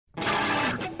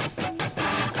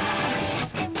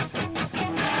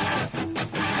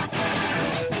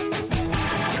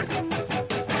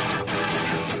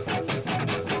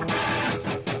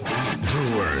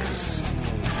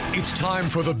It's time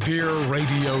for the beer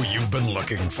radio you've been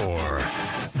looking for.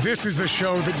 This is the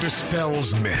show that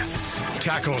dispels myths,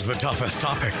 tackles the toughest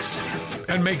topics,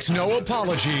 and makes no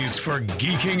apologies for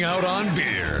geeking out on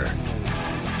beer.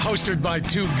 Hosted by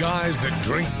two guys that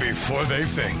drink before they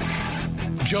think.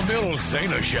 Jamil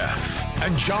Zainasheff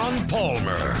and John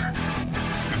Palmer.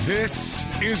 This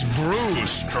is Brew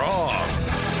Strong.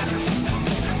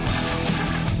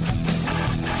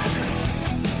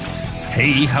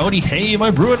 Hey, howdy, hey,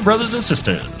 my brewing brothers and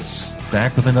sisters.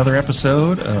 Back with another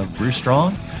episode of Brew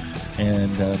Strong.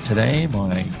 And today,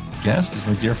 my guest is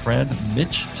my dear friend,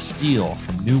 Mitch Steele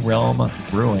from New Realm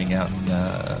Brewing out in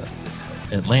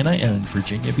Atlanta and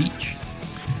Virginia Beach.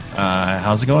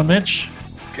 How's it going, Mitch?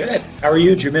 Good. How are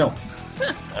you, Jamil?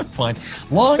 I'm fine.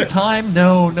 Long time,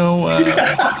 no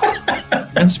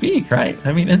speak, right?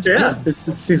 I mean, it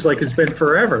seems like it's been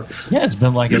forever. Yeah, it's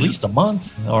been like at least a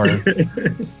month or...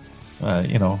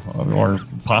 or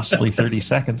possibly 30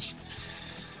 seconds.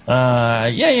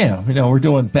 We're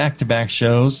doing back-to-back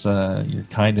shows. You're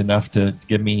kind enough to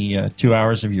give me 2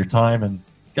 hours of your time, and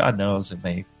God knows it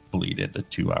may bleed into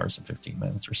 2 hours and 15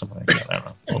 minutes or something like that. I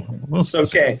don't know. It's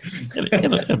okay.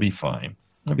 It'll be fine.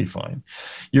 It'll be fine.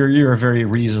 You're a very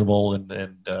reasonable and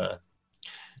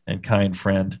kind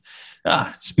friend.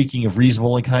 Speaking of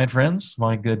reasonable and kind friends,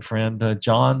 my good friend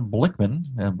John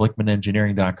Blickman,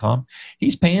 BlickmanEngineering.com,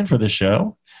 he's paying for the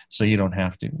show, so you don't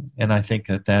have to. And I think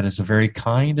that is a very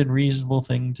kind and reasonable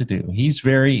thing to do. He's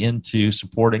very into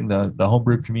supporting the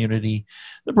homebrew community,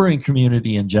 the brewing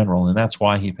community in general, and that's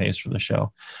why he pays for the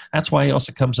show. That's why he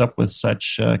also comes up with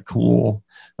such cool,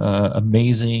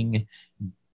 amazing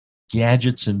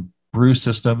gadgets and brew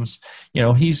systems.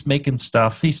 He's making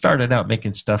stuff. He started out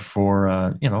making stuff for,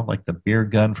 like the beer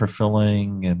gun for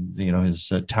filling and, his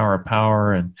Tower of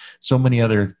Power and so many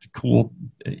other cool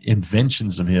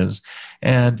inventions of his.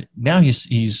 And now he's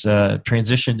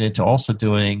transitioned into also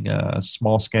doing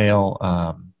small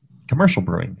scale commercial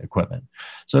brewing equipment.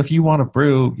 So if you want to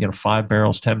brew, 5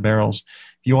 barrels, 10 barrels,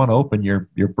 if you want to open your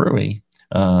brewery,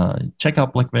 check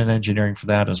out Blickman Engineering for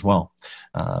that as well.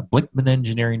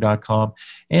 BlickmanEngineering.com.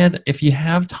 And if you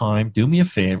have time, do me a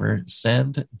favor,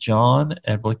 send John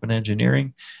at Blickman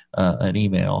Engineering an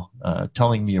email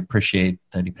telling me you appreciate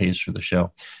that he pays for the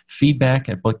show. Feedback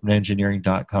at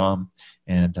BlickmanEngineering.com,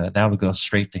 and that will go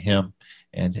straight to him.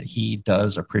 And he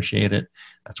does appreciate it.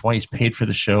 That's why he's paid for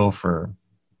the show for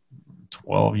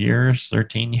 12 years,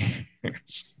 13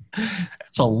 years.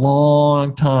 That's a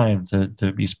long time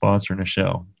to be sponsoring a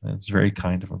show. It's very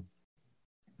kind of him.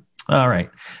 All right.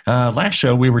 Last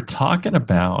show we were talking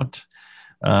about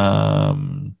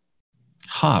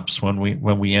hops when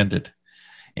we ended,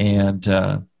 and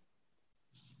I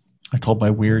told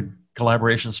my weird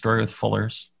collaboration story with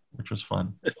Fuller's, which was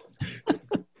fun.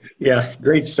 Yeah,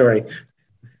 great story.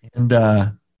 And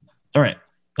all right.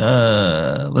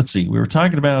 Let's see. We were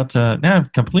talking about, now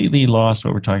I've completely lost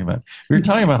what we're talking about. We were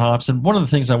talking about hops, and one of the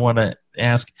things I want to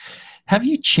ask, have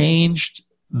you changed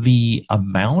the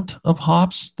amount of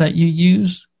hops that you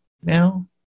use now?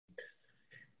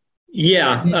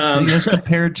 Yeah. As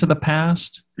compared to the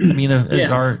past? I mean,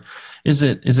 is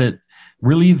it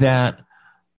really that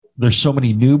there's so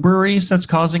many new breweries that's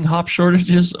causing hop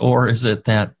shortages, or is it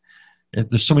that if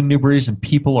there's so many new breweries and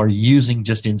people are using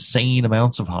just insane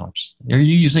amounts of hops? Are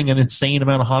you using an insane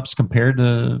amount of hops compared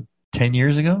to 10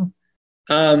 years ago?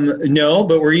 No,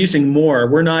 but we're using more.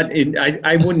 We're not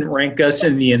I wouldn't rank us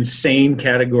in the insane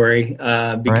category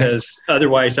because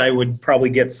otherwise I would probably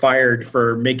get fired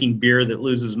for making beer that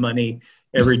loses money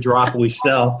every drop we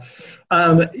sell.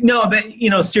 No, but,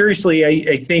 seriously,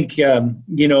 I think,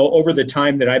 over the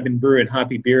time that I've been brewing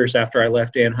hoppy beers after I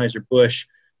left Anheuser-Busch,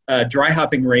 dry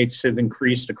hopping rates have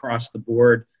increased across the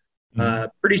board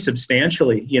pretty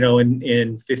substantially,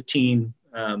 in 15,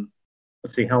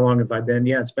 let's see, how long have I been?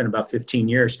 Yeah, it's been about 15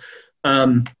 years.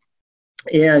 And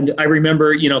I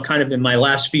remember, kind of in my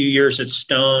last few years at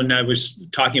Stone, I was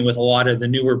talking with a lot of the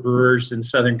newer brewers in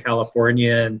Southern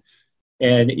California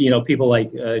and people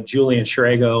like Julian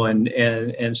Schrago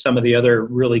and some of the other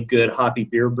really good hoppy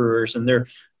beer brewers. And they're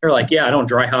like, yeah, I don't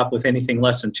dry hop with anything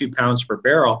less than 2 pounds per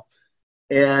barrel.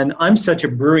 And I'm such a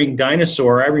brewing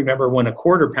dinosaur. I remember when a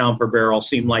 1/4 pound per barrel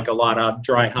seemed like a lot of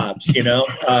dry hops,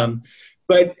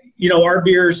 But, our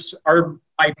beers, our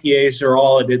IPAs are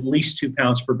all at least 2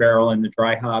 pounds per barrel in the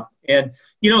dry hop. And,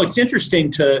 it's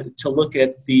interesting to look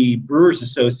at the Brewers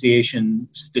Association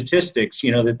statistics,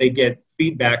 that they get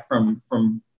feedback from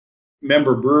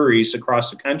member breweries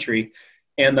across the country.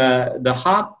 And the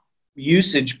hop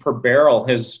usage per barrel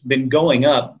has been going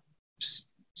up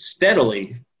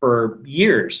steadily for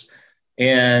years.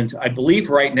 And I believe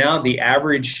right now the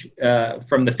average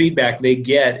from the feedback they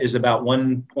get is about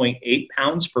 1.8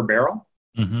 pounds per barrel,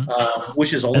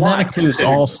 which is a and lot. that includes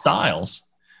all styles.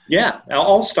 Yeah,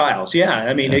 all styles. Yeah,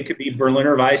 I mean, it could be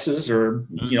Berliner Weisses or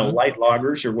light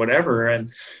lagers or whatever,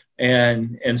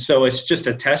 and so it's just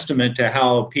a testament to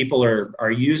how people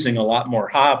are using a lot more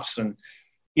hops. And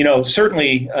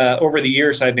certainly over the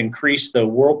years, I've increased the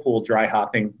whirlpool dry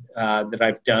hopping that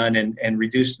I've done and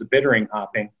reduced the bittering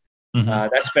hopping.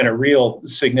 That's been a real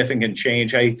significant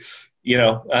change. I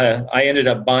ended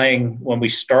up buying when we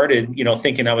started,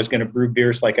 thinking I was going to brew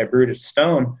beers like I brewed at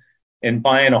Stone, and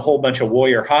buying a whole bunch of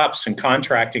Warrior hops and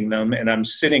contracting them. And I'm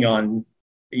sitting on,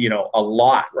 a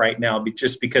lot right now,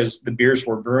 just because the beers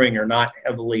we're brewing are not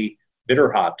heavily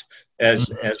bitter hopped as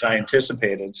I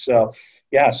anticipated. So,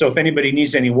 yeah. So if anybody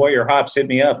needs any Warrior hops, hit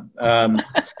me up.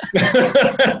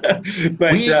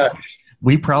 But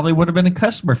we probably would have been a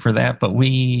customer for that, but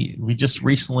we just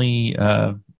recently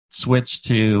switched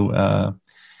to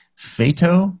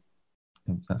Fato.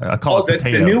 I call it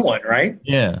potato. The new one, right?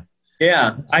 Yeah.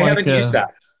 Yeah, I haven't used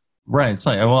that. Right. It's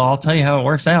like, well, I'll tell you how it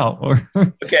works out.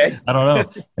 Okay. I don't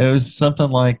know. It was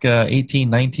something like 18,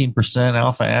 19%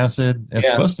 alpha acid. It's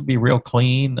supposed to be real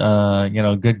clean,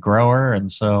 good grower.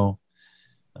 And so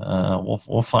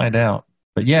we'll find out.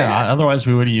 But otherwise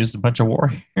we would have used a bunch of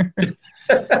Warrior.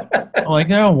 Like,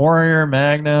 Warrior,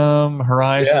 Magnum,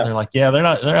 Horizon. Yeah. They're like,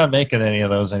 they're not making any of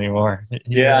those anymore.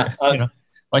 Yeah.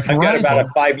 Like I've Horizon. got about a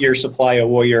 5-year supply of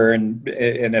Warrior and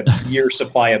a year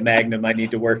supply of Magnum I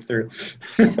need to work through.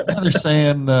 They're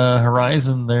saying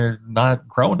Horizon, they're not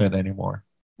growing it anymore.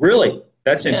 Really?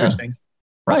 That's interesting.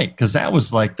 Right, because that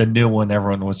was like the new one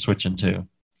everyone was switching to.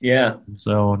 Yeah.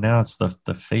 So now it's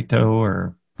the Fato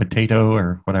or Potato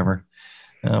or whatever.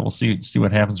 We'll see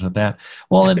what happens with that.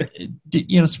 Well, and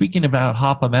speaking about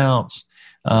hop amounts,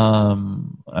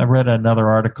 I read another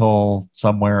article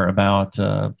somewhere about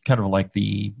kind of like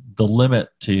the limit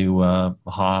to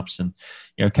hops and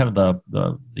kind of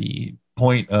the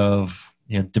point of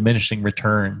diminishing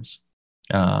returns,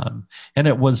 and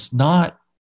it was not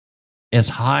as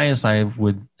high as I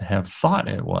would have thought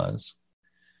it was.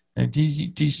 Do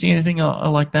you see anything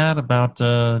like that about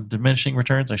diminishing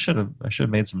returns? I should have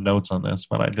made some notes on this,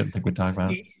 but I didn't think we'd talk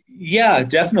about it. Yeah,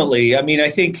 definitely. I mean, I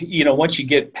think, once you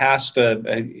get past,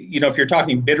 if you're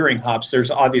talking bittering hops,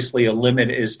 there's obviously a limit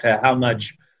as to how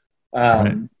much,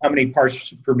 how many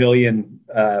parts per million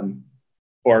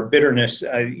or bitterness,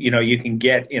 you can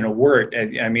get in a wort.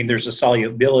 I mean, there's a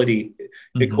solubility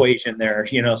equation there,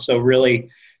 so really,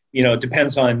 it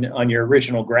depends on your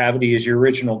original gravity. As your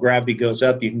original gravity goes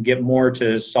up, you can get more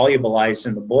to solubilize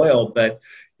in the boil, but,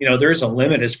 there's a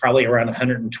limit. It's probably around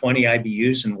 120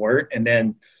 IBUs in wort. And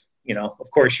then,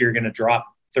 of course, you're going to drop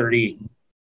 35%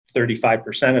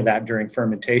 of that during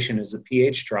fermentation as the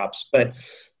pH drops. But,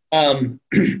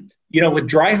 with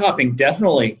dry hopping,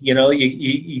 definitely,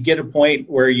 you get a point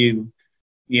where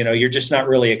you're just not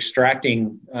really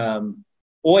extracting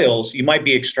oils. You might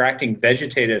be extracting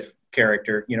vegetative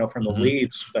character, from the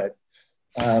leaves, but.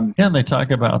 And they talk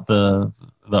about the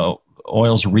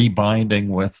oils rebinding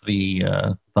with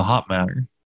the hop matter.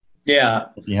 Yeah.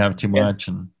 If you have too much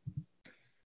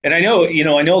And I know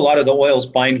a lot of the oils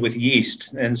bind with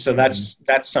yeast, and so that's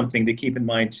something to keep in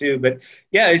mind too. But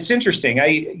yeah, it's interesting.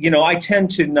 I tend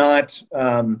to not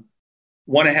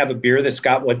want to have a beer that's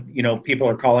got what people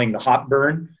are calling the hop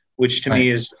burn, which to me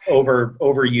is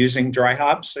overusing dry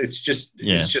hops. It's just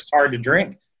hard to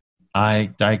drink.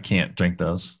 I can't drink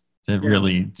those. It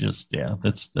really just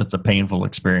that's a painful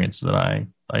experience that I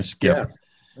skip.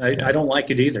 Yeah. I don't like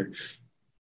it either.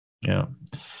 Yeah.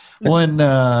 Well,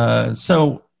 and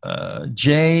so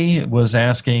Jay was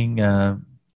asking,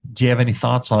 do you have any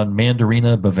thoughts on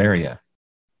Mandarina Bavaria?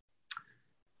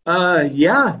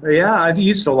 Yeah. I've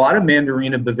used a lot of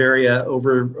Mandarina Bavaria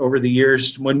over the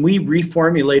years. When we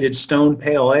reformulated Stone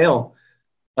Pale Ale,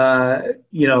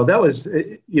 that was,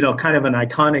 kind of an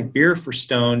iconic beer for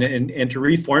Stone, and to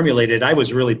reformulate it, I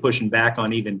was really pushing back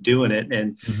on even doing it.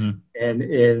 And, and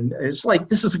it's like,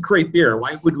 this is a great beer.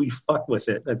 Why would we fuck with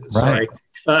it? Sorry.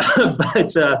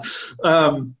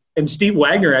 And Steve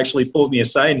Wagner actually pulled me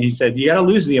aside and he said, you got to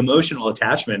lose the emotional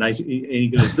attachment. And he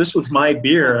goes, this was my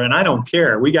beer and I don't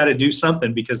care. We got to do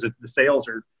something because the sales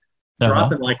are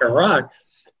dropping like a rock.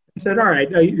 I said, all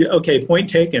right, okay, point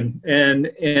taken.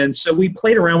 And so we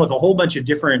played around with a whole bunch of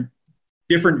different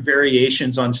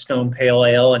variations on Stone Pale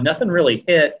Ale, and nothing really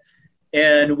hit.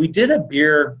 And we did a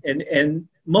beer, and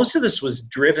most of this was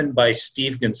driven by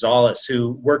Steve Gonzalez,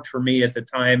 who worked for me at the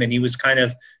time, and he was kind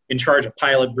of in charge of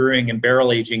pilot brewing and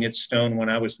barrel aging at Stone when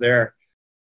I was there.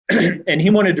 and he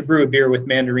wanted to brew a beer with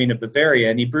Mandarina Bavaria,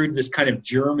 and he brewed this kind of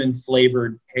German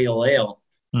flavored pale ale.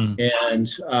 And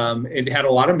it had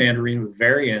a lot of Mandarina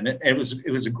Bavaria in it. And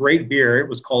it was a great beer. It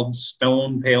was called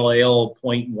Stone Pale Ale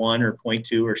 0.1 or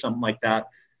 0.2 or something like that.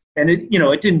 And it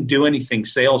didn't do anything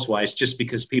sales wise, just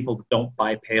because people don't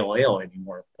buy pale ale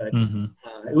anymore. But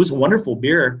it was a wonderful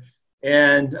beer.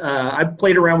 And I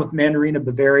played around with Mandarina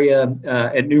Bavaria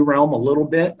at New Realm a little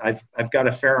bit. I've got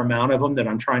a fair amount of them that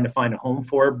I'm trying to find a home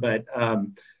for. But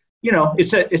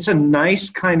it's a nice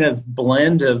kind of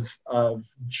blend of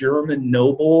German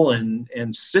noble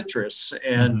and citrus,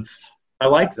 and I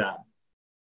like that.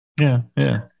 Yeah.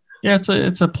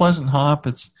 It's a pleasant hop.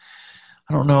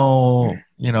 I don't know,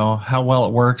 how well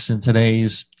it works in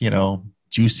today's,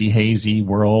 juicy, hazy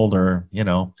world, or,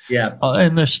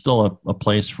 and there's still a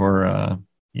place for,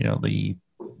 the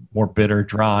more bitter,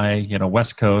 dry,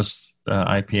 West Coast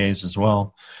IPAs as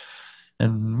well.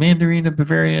 And Mandarina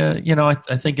Bavaria,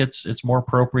 I think it's more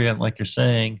appropriate, like you're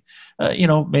saying,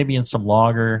 maybe in some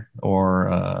lager or,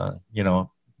 a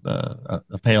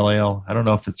pale ale. I don't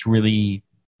know if it's really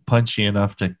punchy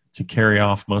enough to carry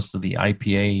off most of the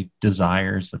IPA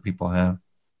desires that people have.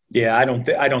 Yeah, I don't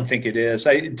think it is.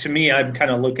 To me, I'm kind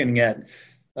of looking at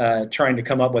trying to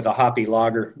come up with a hoppy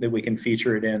lager that we can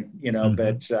feature it in,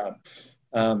 but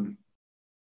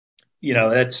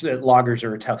lagers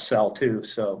are a tough sell too.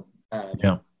 So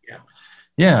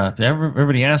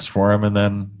everybody asks for them, and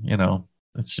then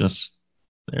it's just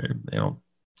they don't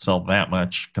sell that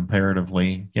much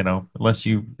comparatively, unless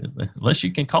you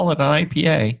can call it an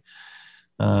IPA.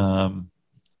 I'm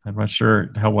not sure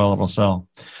how well it'll sell.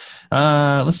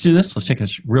 Let's do this. Let's take a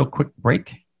real quick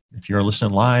break. If you're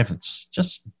listening live, it's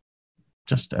just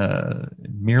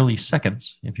merely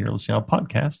seconds. If you're listening on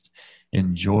podcast,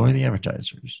 enjoy the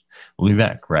advertisers. We'll be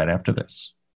back right after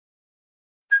this.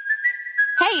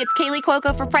 Hey, it's Kaylee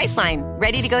Cuoco for Priceline.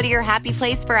 Ready to go to your happy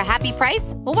place for a happy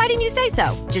price? Well, why didn't you say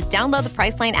so? Just download the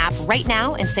Priceline app right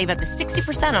now and save up to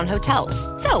 60% on hotels.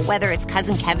 So whether it's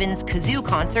Cousin Kevin's Kazoo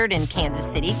Concert in Kansas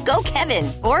City, go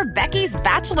Kevin, or Becky's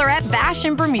Bachelorette Bash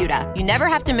in Bermuda, you never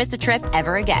have to miss a trip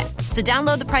ever again. So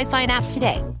download the Priceline app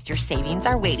today. Your savings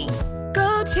are waiting.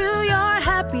 Go to your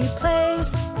happy place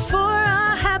for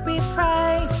a happy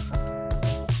price.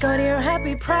 Go to your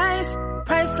happy price,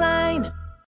 Priceline.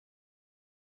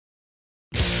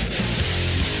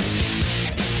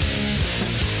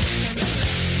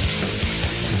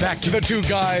 Back to the two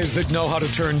guys that know how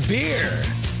to turn beer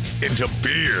into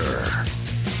beer.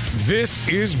 This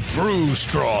is Brew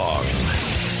Strong.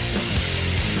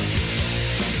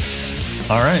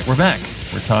 All right, we're back.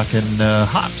 We're talking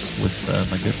hops with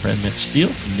my good friend Mitch Steele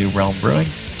from New Realm Brewing.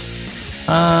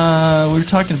 We were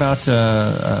talking about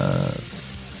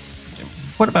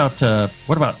what about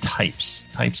types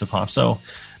of hops? So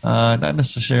not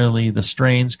necessarily the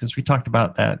strains, because we talked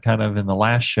about that kind of in the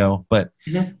last show. But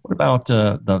what about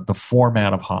the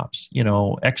format of hops?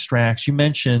 Extracts. You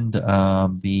mentioned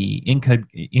the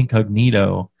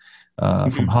Incognito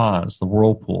from Haas, the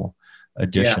Whirlpool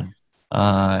edition.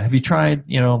 Yeah. Have you tried,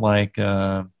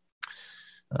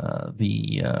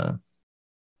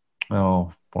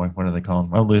 oh boy, what do they call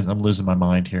them? I'm losing my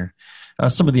mind here.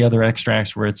 Some of the other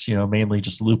extracts where it's, mainly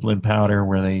just lupulin powder,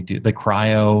 where they do the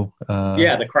cryo.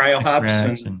 The cryo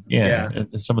hops.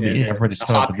 And some of the everybody's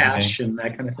hop hash and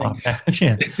that kind of thing. Hash,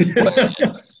 yeah.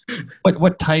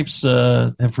 What types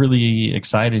have really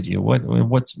excited you?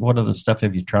 What other stuff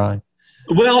have you tried?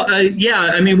 Well,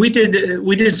 we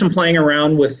did some playing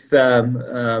around with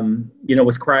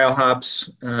with cryo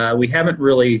hops. We haven't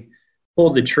really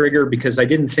pulled the trigger because I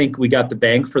didn't think we got the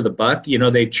bang for the buck.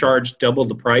 They charge double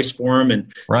the price for them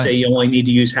and say you only need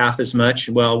to use half as much.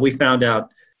 Well, we found out,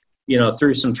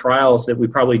 through some trials that we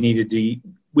probably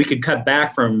we could cut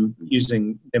back from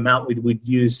using the amount we'd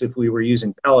use if we were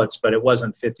using pellets, but it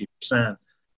wasn't 50%.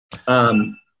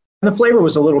 And the flavor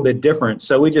was a little bit different.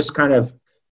 So we just kind of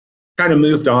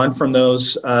moved on from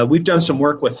those. We've done some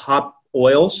work with hop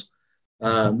oils.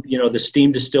 The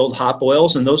steam distilled hop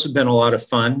oils, and those have been a lot of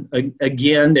fun.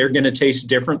 Again, they're going to taste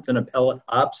different than a pellet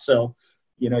hop. So,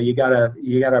 you gotta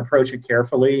approach it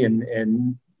carefully,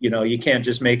 and you can't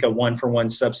just make a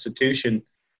 1-for-1 substitution.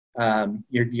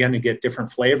 You're going to get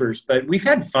different flavors, but we've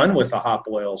had fun with the hop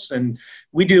oils, and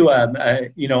we do,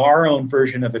 our own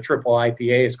version of a triple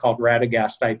IPA is called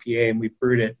Radagast IPA, and we've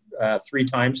brewed it 3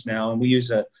 times now. And we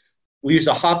use a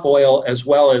hop oil as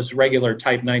well as regular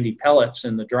type 90 pellets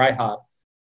in the dry hop.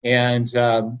 And,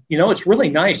 it's really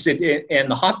nice.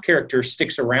 And the hop character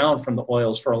sticks around from the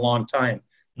oils for a long time.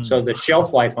 Mm-hmm. So the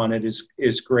shelf life on it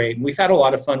is great. And we've had a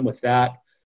lot of fun with that.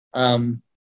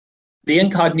 The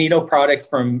Incognito product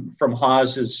from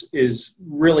Haas is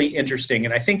really interesting,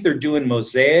 and I think they're doing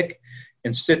Mosaic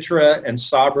and Citra and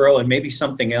Sabro and maybe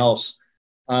something else.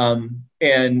 And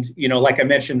like I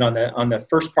mentioned on the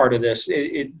first part of this,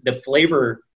 the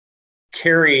flavor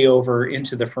carryover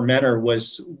into the fermenter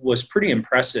was pretty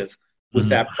impressive with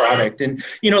that product. And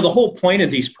the whole point of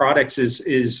these products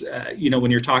is when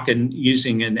you're talking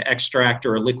using an extract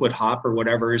or a liquid hop or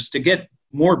whatever, is to get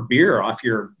more beer off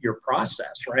your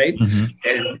process, right?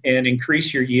 And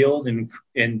increase your yield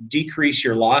and decrease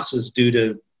your losses due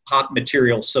to hop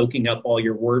material soaking up all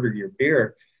your wort or your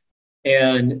beer.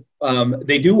 And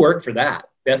they do work for that,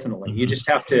 definitely. You just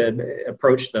have to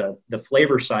approach the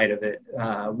flavor side of it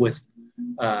with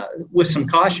some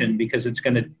caution, because it's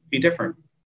going to be different.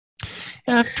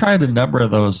 Yeah, I've tried a number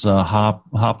of those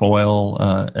hop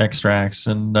oil extracts,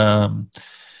 and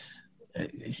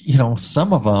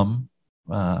some of them,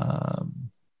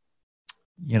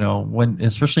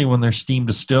 especially when they're steam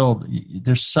distilled,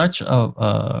 there's such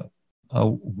a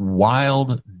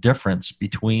wild difference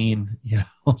between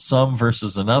some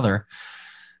versus another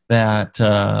that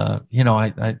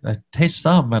I taste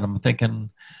some and I'm thinking,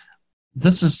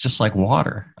 this is just like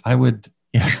water. I would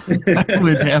I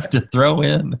would have to throw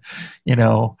in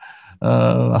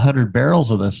 100 barrels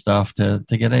of this stuff to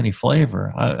get any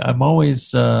flavor. I'm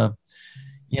always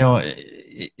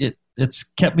it's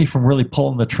kept me from really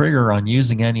pulling the trigger on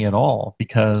using any at all,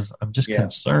 because I'm just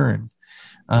concerned.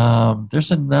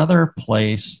 There's another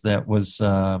place that was,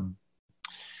 I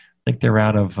think they're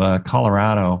out of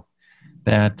Colorado,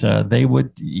 that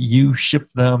you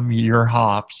ship them your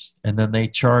hops, and then they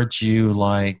charge you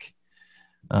like,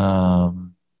 I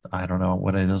don't know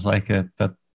what it is, like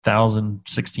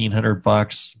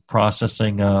 $1,600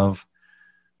 processing of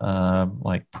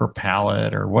like per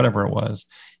pallet or whatever it was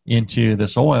into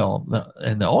this oil,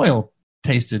 and the oil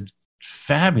tasted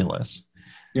fabulous.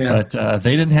 Yeah. But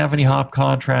they didn't have any hop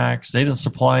contracts. They didn't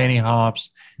supply any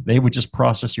hops. They would just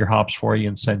process your hops for you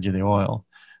and send you the oil.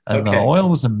 And the oil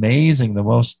was amazing, the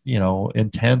most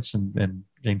intense and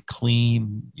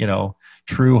clean,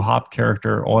 true hop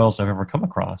character oils I've ever come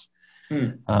across.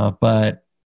 But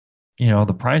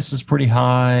the price is pretty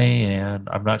high, and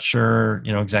I'm not sure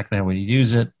exactly how we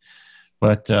use it.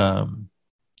 But this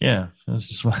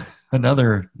is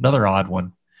another odd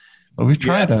one. But we've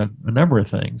tried a number of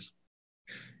things.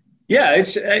 Yeah,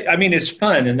 it's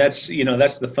fun, and that's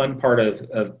the fun part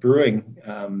of brewing,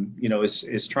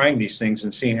 is trying these things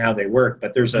and seeing how they work.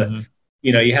 But there's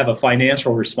you have a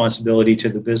financial responsibility to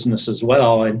the business as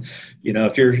well, and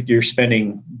if you're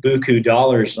spending buku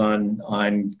dollars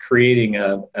on creating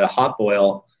a hop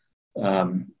oil,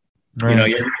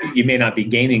 you may not be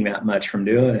gaining that much from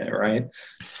doing it, right?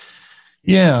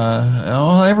 Yeah,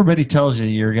 well, everybody tells you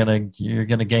you're gonna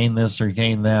gain this or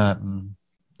gain that, and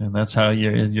that's how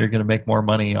you're going to make more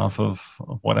money off of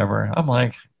whatever. I'm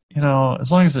like,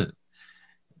 as long as if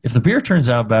the beer turns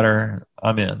out better,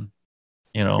 I'm in,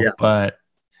 but,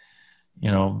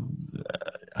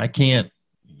 I can't,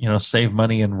 save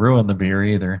money and ruin the beer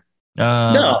either.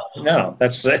 No,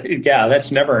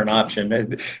 that's never an option,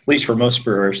 at least for most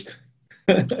brewers.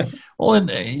 Well,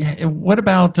 and what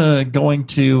about going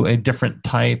to a different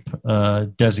type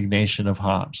designation of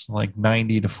hops, like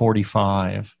 90 to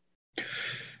 45?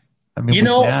 I mean,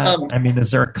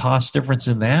 is there a cost difference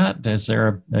in that? Is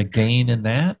there a gain in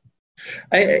that?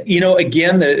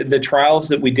 Again, the trials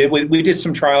that we did, we did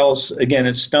some trials again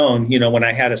at Stone, when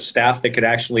I had a staff that could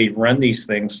actually run these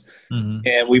things.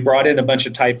 And we brought in a bunch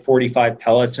of type 45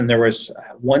 pellets, and there was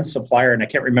one supplier, and I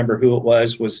can't remember who it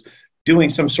was doing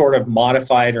some sort of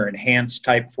modified or enhanced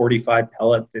type 45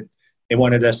 pellet that they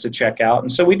wanted us to check out.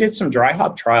 And so we did some dry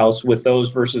hop trials with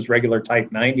those versus regular type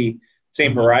 90,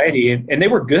 same variety, and they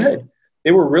were good.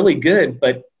 They were really good,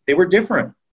 but they were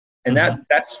different. And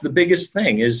that's the biggest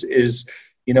thing is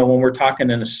when we're talking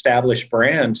an established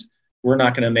brand, we're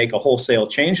not going to make a wholesale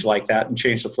change like that and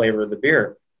change the flavor of the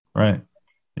beer. Right.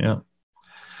 Yeah.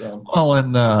 So. Well,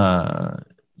 and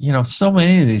so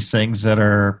many of these things that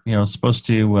are supposed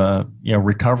to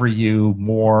recover you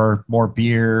more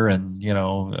beer and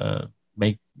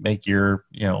make your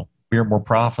beer more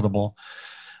profitable.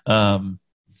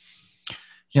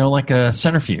 Like a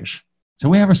centrifuge. So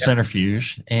we have a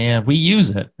centrifuge and we use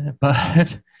it,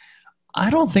 but I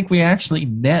don't think we actually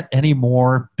net any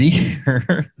more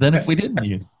beer than if we didn't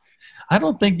use it. I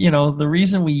don't think, the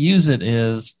reason we use it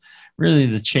is really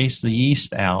to chase the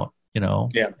yeast out,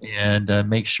 and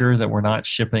make sure that we're not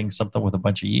shipping something with a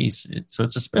bunch of yeast. So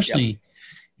it's especially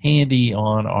handy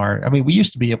on we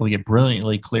used to be able to get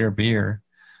brilliantly clear beer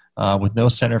with no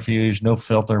centrifuge, no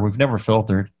filter. We've never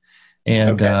filtered.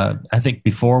 And Okay. I think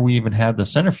before we even had the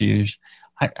centrifuge,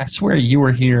 I swear you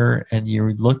were here and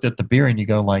you looked at the beer and you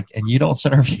go like, and you don't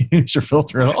centrifuge or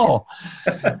filter at all.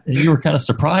 And you were kind of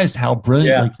surprised how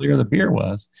brilliantly Yeah. clear the beer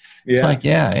was. It's Yeah. like,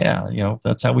 yeah,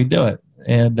 that's how we do it.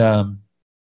 And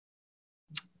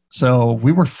so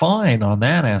we were fine on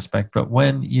that aspect. But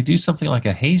when you do something like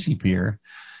a hazy beer,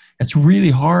 it's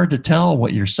really hard to tell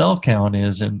what your cell count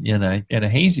is in a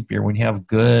hazy beer when you have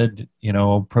good,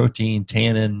 protein,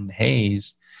 tannin,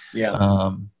 haze.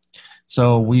 Yeah.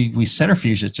 So we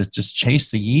centrifuge it to just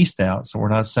chase the yeast out, so we're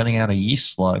not sending out a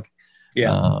yeast slug.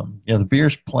 Yeah. The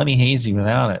beer's plenty hazy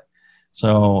without it.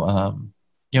 So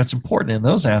it's important in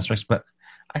those aspects, but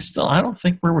I don't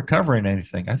think we're recovering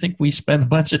anything. I think we spend a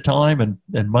bunch of time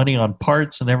and money on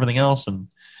parts and everything else, and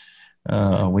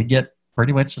we get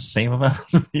pretty much the same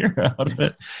amount of beer out of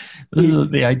it.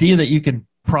 The idea that you can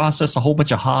process a whole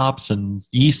bunch of hops and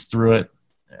yeast through it,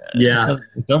 Yeah.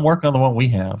 it doesn't work on the one we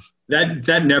have.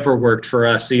 That never worked for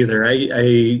us either. When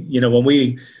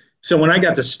I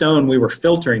got to Stone, we were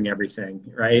filtering everything,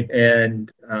 right? And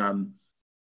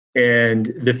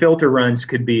the filter runs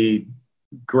could be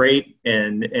great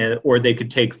or they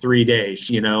could take 3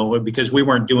 days, because we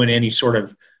weren't doing any sort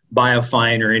of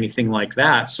biofine or anything like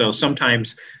that. So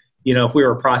sometimes, if we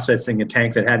were processing a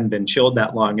tank that hadn't been chilled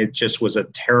that long, it just was a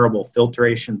terrible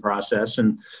filtration process.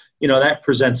 And, that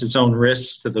presents its own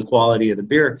risks to the quality of the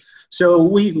beer. So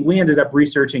we ended up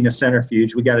researching a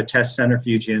centrifuge. We got a test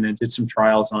centrifuge in and did some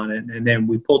trials on it. And then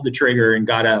we pulled the trigger and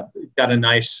got a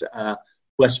nice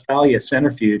Westphalia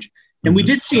centrifuge. And we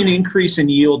did see an increase in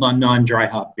yield on non-dry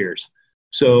hop beers.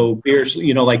 So beers,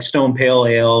 like Stone Pale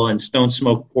Ale and Stone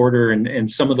Smoked Porter and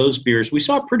some of those beers, we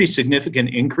saw a pretty significant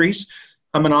increase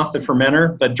coming off the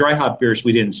fermenter, but dry hop beers,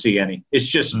 we didn't see any. It's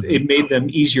just, it made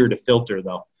them easier to filter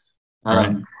though.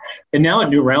 Right. And now at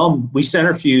New Realm, we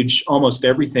centrifuge almost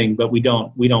everything, but we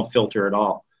don't filter at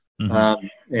all. And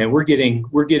we're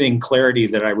getting clarity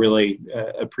that I really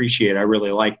appreciate. I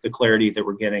really like the clarity that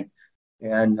we're getting.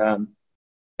 And,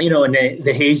 in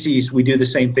the hazies, we do the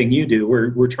same thing you do.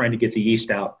 We're trying to get the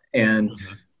yeast out. And,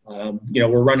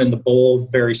 we're running the bowl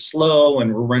very slow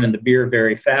and we're running the beer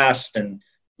very fast and,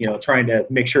 trying to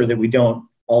make sure that we don't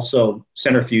also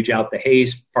centrifuge out the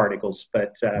haze particles,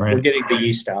 but Right. we're getting the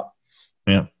yeast out.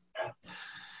 Yeah.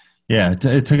 Yeah.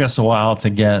 It took us a while to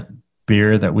get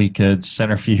beer that we could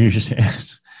centrifuge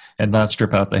and not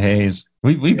strip out the haze.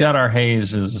 We've got our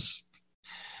haze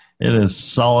it is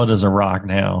solid as a rock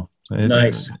now.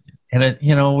 Nice. And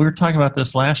we were talking about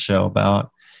this last show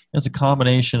about it's a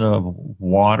combination of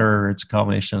water, it's a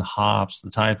combination of hops,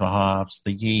 the type of hops,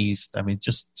 the yeast. I mean,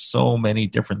 just so many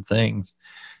different things.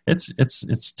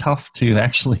 It's tough to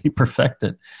actually perfect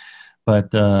it, but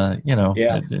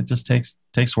it just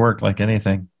takes work like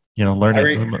anything.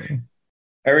 Learning.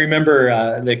 I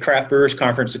remember the Craft Brewers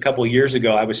Conference a couple of years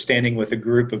ago. I was standing with a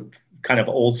group of kind of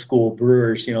old school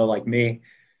brewers, like me.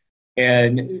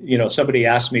 And, somebody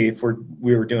asked me if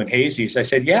we were doing hazies. I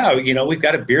said, yeah, we've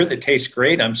got a beer that tastes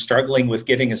great. I'm struggling with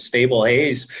getting a stable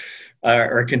haze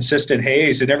or a consistent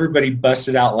haze. And everybody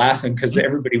busted out laughing because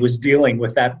everybody was dealing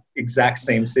with that exact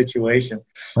same situation.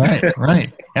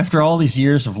 Right. After all these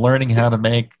years of learning how to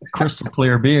make crystal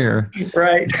clear beer,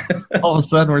 right. All of a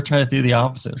sudden we're trying to do the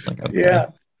opposite. It's like, okay. Yeah.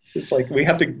 It's like we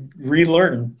have to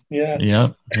relearn. Yeah.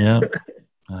 Yeah.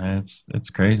 It's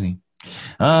crazy.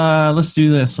 Let's do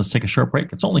this. Let's take a short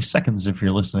break. It's only seconds if you're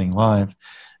listening live.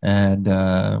 And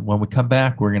when we come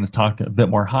back, we're going to talk a bit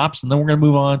more hops, and then we're going to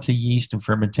move on to yeast and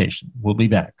fermentation. We'll be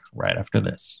back right after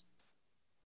this.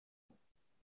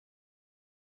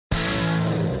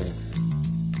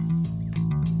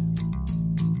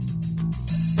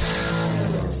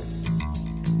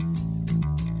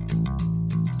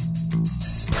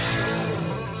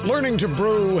 Learning to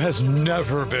brew has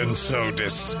never been so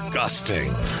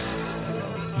disgusting.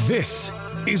 This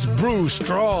is Brew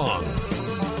Strong.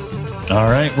 All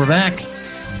right, we're back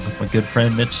with my good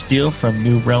friend Mitch Steele from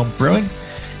New Realm Brewing,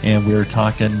 and we're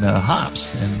talking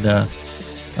hops. And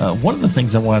one of the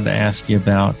things I wanted to ask you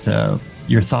about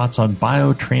your thoughts on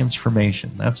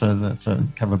biotransformation. That's a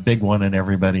kind of a big one in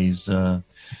everybody's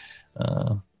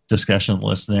discussion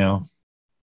list now.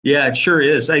 Yeah, it sure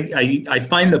is. I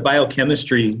find the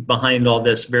biochemistry behind all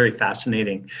this very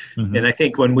fascinating. Mm-hmm. And I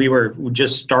think when we were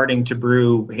just starting to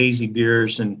brew hazy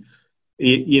beers, and,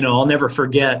 I'll never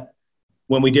forget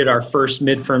when we did our first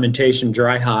mid-fermentation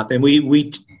dry hop, and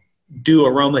we do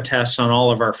aroma tests on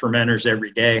all of our fermenters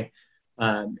every day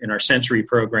in our sensory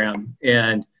program,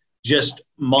 and just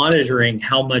monitoring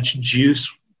how much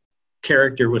juice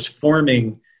character was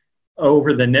forming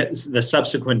over the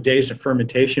subsequent days of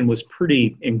fermentation was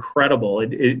pretty incredible.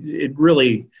 It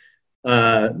really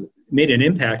made an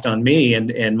impact on me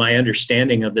and my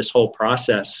understanding of this whole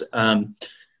process.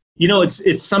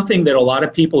 It's something that a lot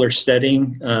of people are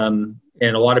studying, and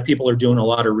a lot of people are doing a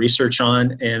lot of research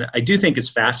on, and I do think it's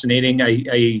fascinating.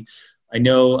 I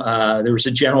know there was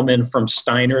a gentleman from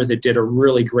Steiner that did a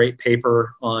really great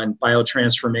paper on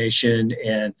biotransformation,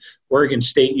 and Oregon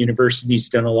State University's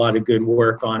done a lot of good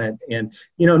work on it. And,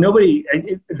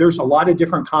 there's a lot of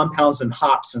different compounds in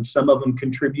hops, and some of them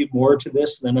contribute more to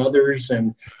this than others.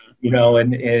 And,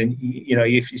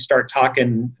 if you start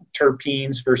talking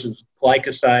terpenes versus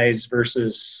glycosides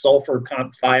versus sulfur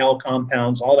thiol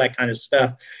compounds, all that kind of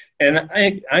stuff. And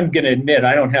I'm going to admit,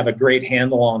 I don't have a great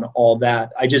handle on all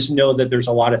that. I just know that there's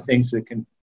a lot of things that can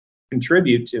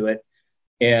contribute to it.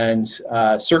 And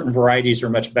certain varieties are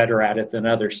much better at it than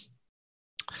others.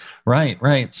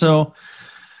 Right. So,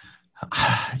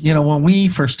 when we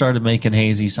first started making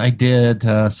hazies, I did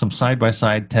some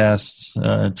side-by-side tests,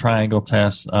 triangle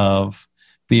tests of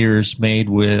beers made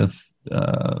with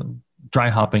dry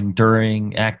hopping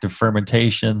during active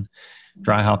fermentation,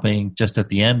 dry hopping just at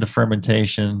the end of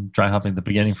fermentation, dry hopping the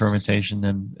beginning of fermentation.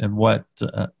 And what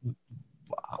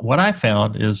I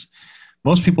found is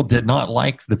most people did not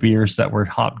like the beers that were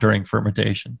hopped during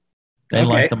fermentation. They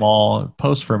liked them all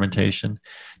post-fermentation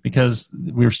because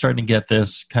we were starting to get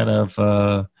this kind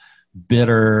of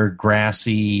bitter,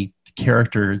 grassy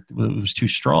character that was too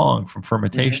strong from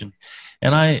fermentation.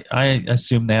 Mm-hmm. And I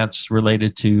assume that's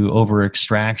related to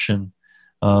over-extraction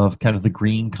of kind of the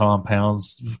green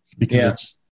compounds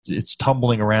because it's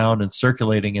tumbling around and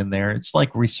circulating in there. It's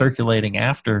like recirculating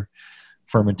after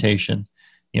fermentation.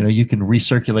 You can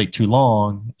recirculate too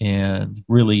long and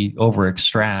really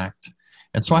over-extract.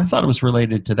 And so I thought it was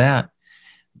related to that.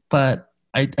 But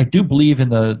I do believe in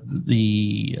that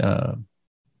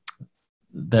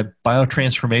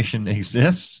biotransformation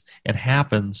exists and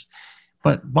happens.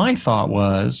 But my thought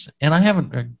was, and I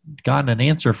haven't gotten an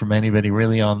answer from anybody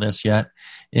really on this yet,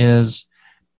 is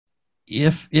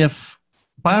if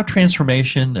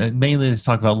biotransformation, mainly let's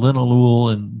talk about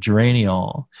linalool and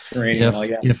geraniol.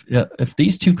 If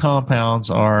these two compounds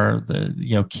are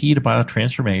the key to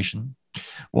biotransformation,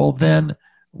 well then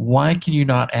why can you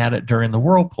not add it during the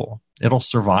whirlpool? It'll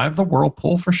survive the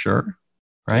whirlpool for sure,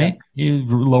 right? Yeah. You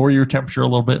lower your temperature a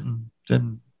little bit and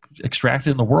then extract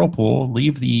it in the whirlpool,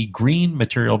 leave the green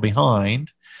material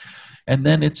behind, and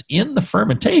then it's in the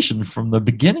fermentation from the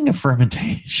beginning of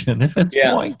fermentation. If it's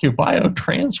going to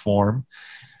biotransform,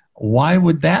 why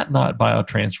would that not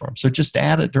biotransform? So just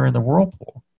add it during the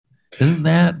whirlpool. Doesn't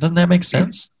that make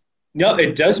sense? No,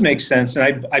 it does make sense.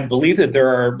 And I believe that there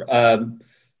are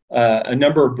a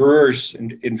number of brewers,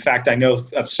 in fact, I know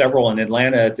of several in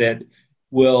Atlanta that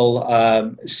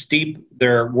will steep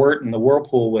their wort in the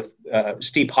whirlpool with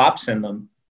steep hops in them,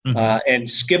 and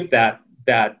skip that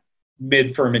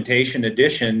mid-fermentation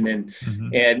addition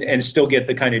and still get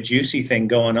the kind of juicy thing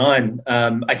going on.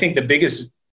 I think the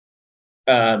biggest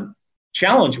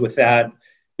challenge with that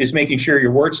is making sure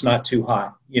your wort's not too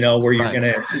hot, where you're going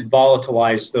to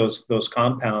volatilize those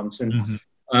compounds. And,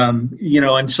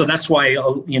 and so that's why, a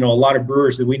lot of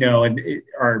brewers that we know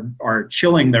are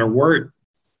chilling their wort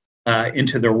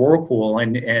into their whirlpool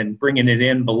and bringing it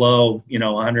in below,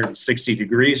 160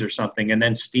 degrees or something, and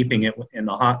then steeping it in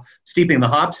steeping the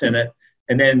hops in it,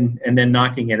 and then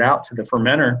knocking it out to the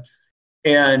fermenter.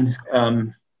 And,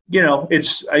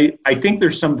 I think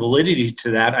there's some validity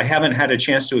to that. I haven't had a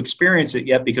chance to experience it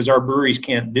yet because our breweries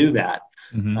can't do that.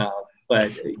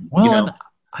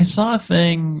 I saw a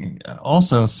thing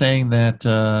also saying that,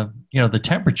 the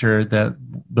temperature that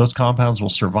those compounds will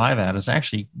survive at is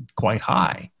actually quite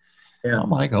high. Yeah.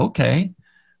 I'm like, okay,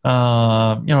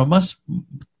 it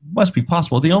must be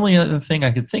possible. The only other thing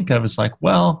I could think of is like,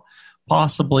 well,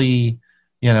 possibly,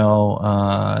 in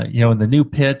the new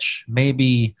pitch,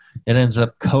 maybe it ends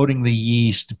up coating the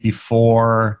yeast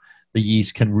before the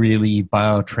yeast can really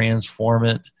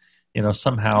biotransform it.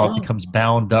 Somehow it becomes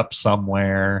bound up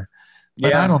somewhere.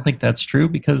 But I don't think that's true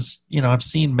because, I've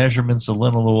seen measurements of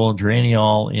linalool and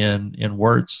geraniol in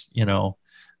worts,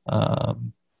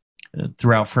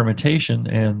 throughout fermentation,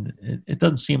 and it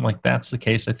doesn't seem like that's the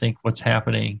case. I think what's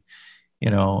happening,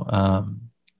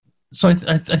 so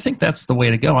I think that's the way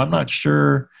to go. I'm not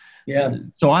sure. Yeah.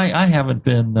 So I haven't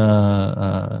been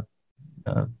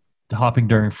hopping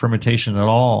during fermentation at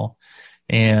all,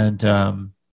 and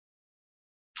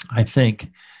I think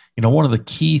one of the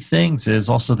key things is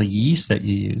also the yeast that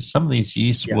you use. Some of these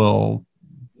yeasts are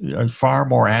far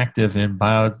more active in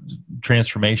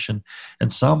biotransformation,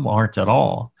 and some aren't at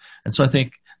all. And so I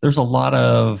think there's a lot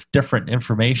of different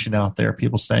information out there.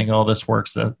 People saying, "Oh, this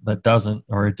works," that doesn't,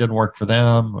 or it didn't work for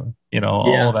them. Or,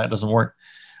 that doesn't work.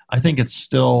 I think it's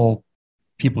still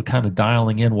people kind of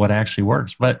dialing in what actually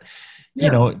works. But,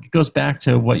 it goes back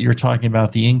to what you're talking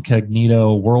about, the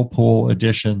Incognito Whirlpool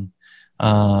edition.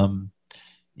 I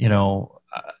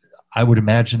would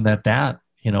imagine that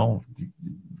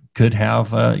could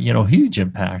have a, huge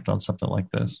impact on something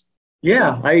like this.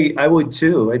 Yeah, I would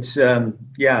too. It's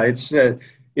it's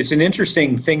an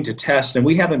interesting thing to test, and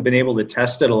we haven't been able to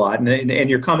test it a lot. And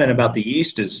your comment about the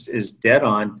yeast is dead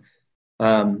on.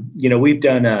 We've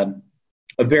done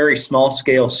a very small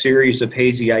scale series of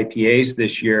hazy IPAs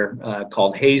this year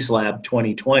called Haze Lab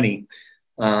 2020.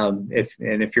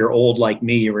 If you're old like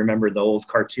me, you remember the old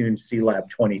cartoon C Lab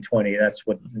 2020. That's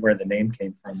where the name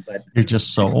came from. But you're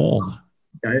just so old.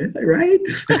 Right.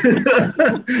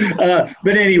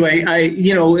 But anyway,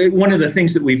 one of the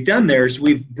things that we've done there is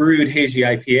we've brewed hazy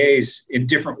IPAs in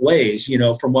different ways,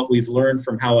 from what we've learned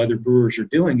from how other brewers are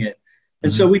doing it.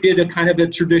 And so we did a kind of a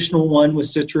traditional one with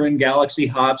Citra and Galaxy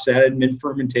hops, added mid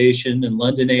fermentation and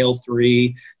London Ale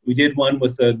 3. We did one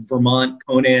with a Vermont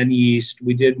Conan yeast.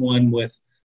 We did one with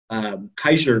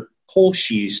Kaiser Kolsch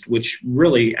yeast, which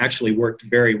really actually worked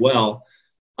very well.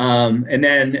 And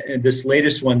then this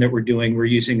latest one that we're doing, we're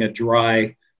using a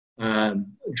dry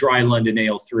London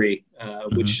Ale 3,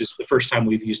 which is the first time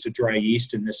we've used a dry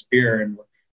yeast in this beer. And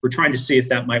we're trying to see if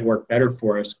that might work better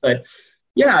for us. But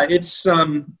yeah, it's,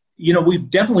 we've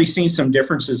definitely seen some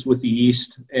differences with the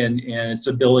yeast and its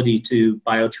ability to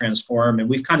biotransform. And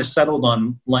we've kind of settled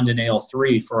on London Ale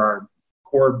 3 for our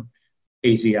core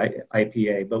hazy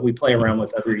IPA, but we play around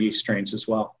with other yeast strains as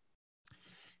well.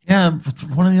 Yeah,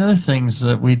 one of the other things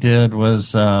that we did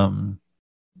was I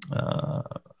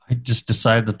just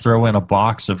decided to throw in a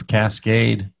box of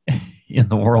Cascade in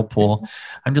the Whirlpool.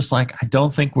 I'm just like, I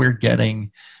don't think we're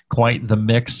getting quite the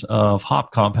mix of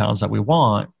hop compounds that we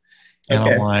want. And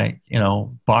I'm like,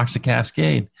 box of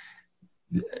Cascade.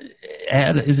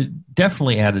 It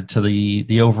definitely added to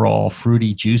the overall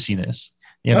fruity juiciness.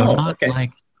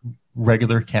 Like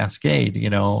regular Cascade,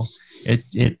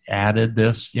 It added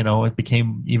this, it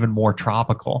became even more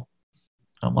tropical.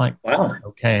 I'm like, wow,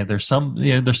 okay, there's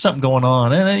something going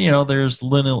on, and there's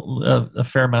a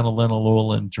fair amount of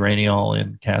linalool and geraniol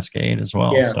in Cascade as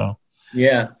well.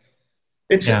 Yeah.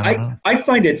 So I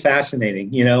find it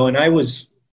fascinating,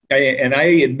 and I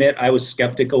admit I was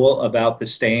skeptical about the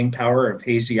staying power of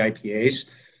hazy IPAs,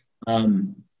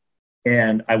 and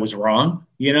I was wrong.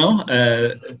 They're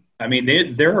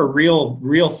a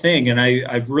real thing, and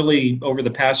I've really over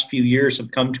the past few years have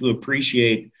come to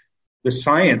appreciate the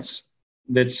science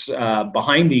that's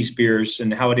behind these beers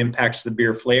and how it impacts the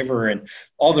beer flavor and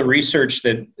all the research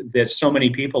that so many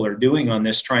people are doing on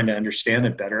this, trying to understand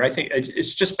it better. I think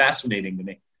it's just fascinating to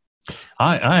me.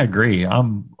 I agree. I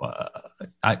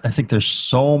think there's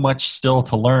so much still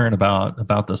to learn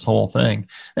about this whole thing,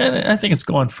 and I think it's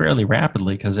going fairly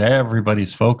rapidly because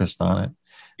everybody's focused on it.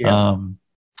 Yeah.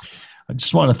 I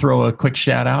just want to throw a quick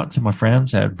shout out to my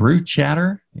friends at Brew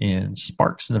Chatter in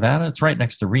Sparks, Nevada. It's right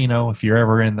next to Reno. If you're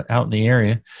ever out in the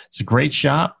area, it's a great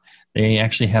shop. They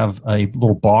actually have a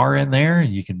little bar in there.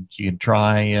 You can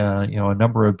try a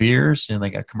number of beers, and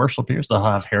they got commercial beers. They'll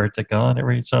have Heretic on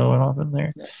every so often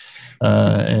there,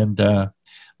 and a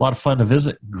lot of fun to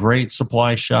visit. Great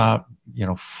supply shop.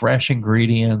 Fresh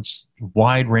ingredients,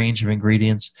 wide range of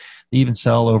ingredients. They even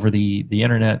sell over the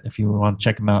internet if you want to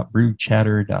check them out.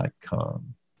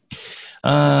 Brewchatter.com.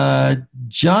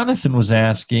 Jonathan was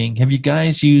asking, have you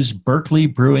guys used Berkeley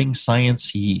Brewing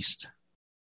Science yeast?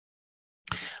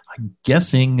 I'm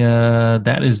guessing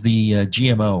that is the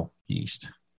GMO yeast.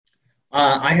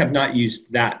 I have not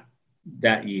used that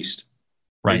yeast.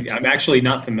 Right. I'm actually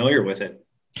not familiar with it.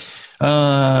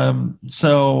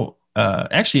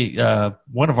 Actually,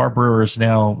 one of our brewers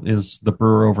now is the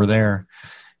brewer over there.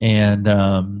 And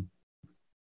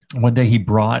one day he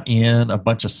brought in a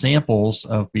bunch of samples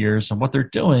of beers. And what they're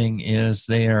doing is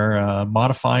they are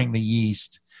modifying the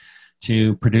yeast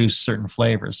to produce certain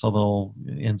flavors. So they'll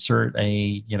insert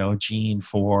a gene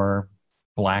for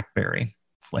blackberry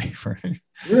flavor.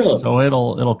 Really? So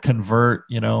it'll convert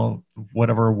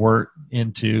whatever wort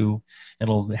into,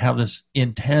 it'll have this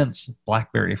intense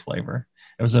blackberry flavor.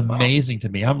 It was amazing to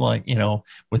me. I'm like,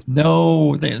 with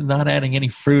they're not adding any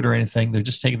fruit or anything. They're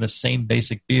just taking the same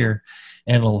basic beer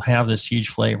and it'll have this huge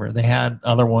flavor. They had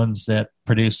other ones that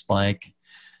produced like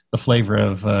the flavor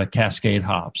of Cascade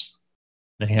hops.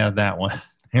 They had that one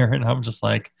there, and I'm just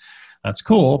like, that's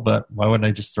cool, but why wouldn't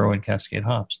I just throw in Cascade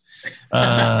hops?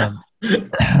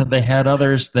 They had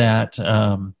others that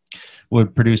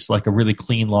would produce like a really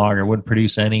clean lager, wouldn't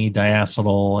produce any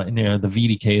diacetyl, and the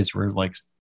VDKs were like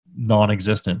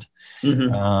non-existent.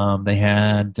 Mm-hmm. They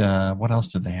had what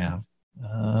else did they have?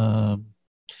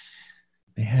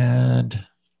 they had,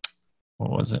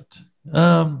 what was it?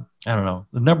 I don't know,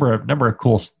 the number of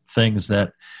cool things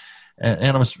that,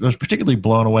 and I was particularly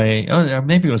blown away. Oh,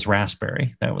 maybe it was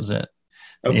raspberry. That was it.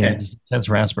 Okay. And just intense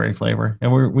raspberry flavor.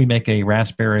 And we make a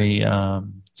raspberry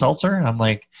seltzer. And I'm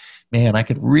like, man, I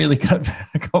could really cut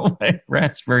back on my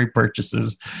raspberry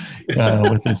purchases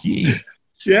with this yeast.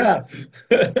 Yeah.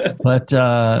 But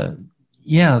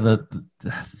yeah,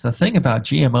 the thing about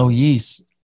GMO yeast,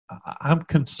 I'm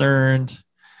concerned.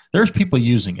 There's people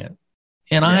using it,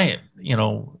 and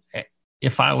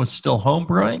if I was still home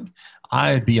brewing,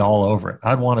 I'd be all over it.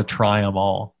 I'd want to try them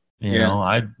all. You know,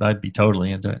 I'd be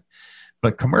totally into it.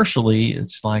 But commercially,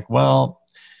 it's like, well,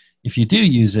 if you do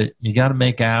use it, you got to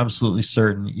make absolutely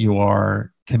certain you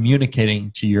are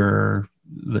communicating to your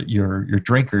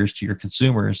drinkers, to your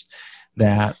consumers,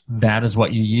 that is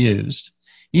what you used.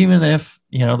 Even if,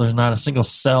 there's not a single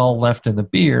cell left in the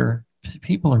beer,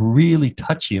 people are really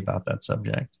touchy about that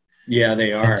subject. Yeah,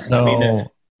 they are. And so,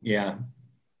 yeah.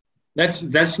 That's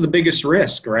the biggest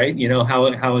risk, right?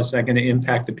 How is that going to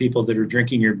impact the people that are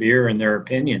drinking your beer and their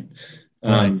opinion?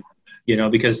 Right.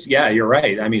 Because you're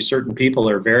right. I mean, certain people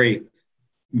are very,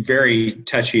 very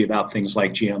touchy about things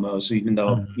like GMOs, even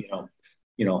though,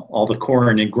 all the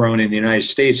corn grown in the United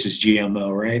States is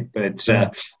GMO, right? But,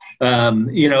 and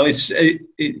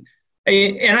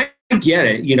I get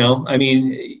it, I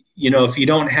mean, if you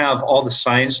don't have all the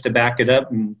science to back it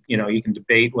up, and, you can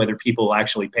debate whether people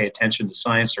actually pay attention to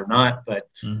science or not. But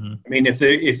I mean, if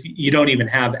you don't even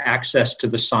have access to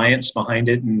the science behind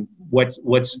it and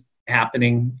what's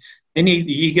happening, then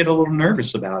you get a little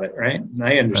nervous about it, right? And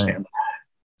I understand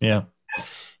that.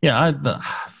 Yeah.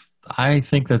 I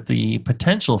think that the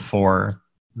potential for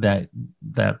that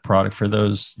product, for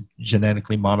those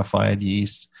genetically modified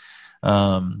yeasts,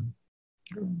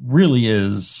 really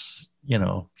is,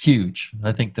 huge.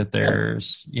 I think that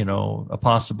there's, a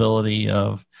possibility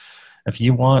of, if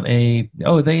you want I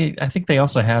think they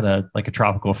also had a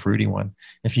tropical fruity one.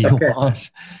 If you want,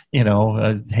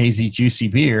 a hazy, juicy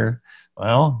beer,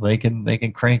 well, they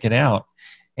can crank it out.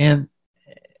 And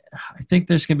I think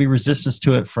there's going to be resistance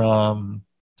to it from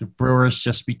the brewers,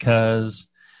 just because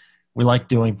we like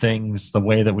doing things the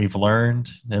way that we've learned,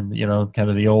 and, kind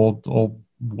of the old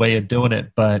way of doing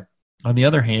it. But on the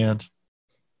other hand,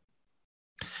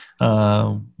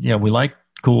 we like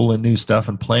cool and new stuff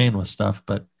and playing with stuff,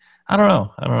 but I don't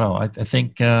know. I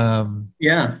think,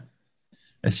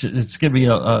 it's going to be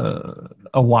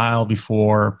a while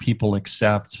before people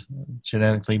accept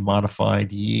genetically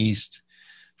modified yeast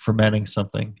fermenting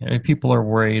something. I mean, people are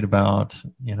worried about,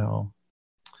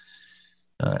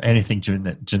 anything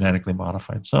genetically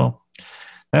modified. So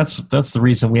that's the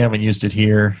reason we haven't used it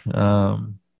here.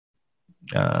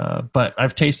 But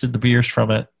I've tasted the beers from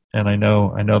it, and I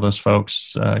know those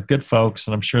folks, good folks,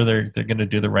 and I'm sure they're going to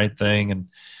do the right thing. And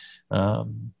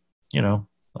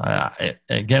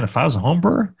again, if I was a home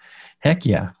brewer, heck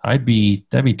yeah, I'd be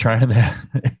trying that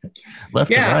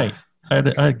left and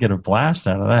right. I'd get a blast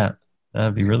out of that.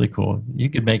 That'd be really cool. You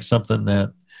could make something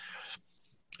that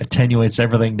attenuates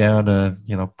everything down to,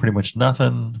 pretty much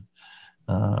nothing,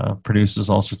 produces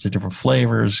all sorts of different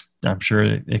flavors. I'm sure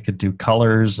it could do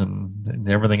colors and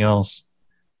everything else.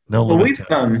 No limit.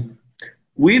 Well,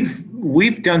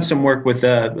 we've done some work with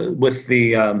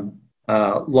the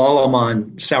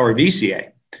Lallemand Sour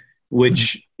VCA,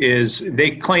 which is,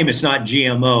 they claim it's not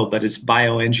GMO, but it's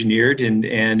bioengineered,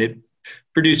 and it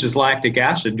produces lactic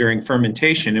acid during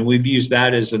fermentation. And we've used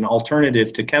that as an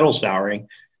alternative to kettle souring,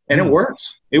 and it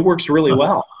works. It works really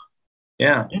well.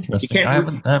 Yeah. Interesting. I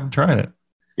haven't tried it.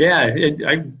 Yeah.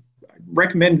 I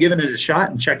recommend giving it a shot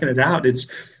and checking it out.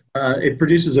 It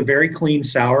produces a very clean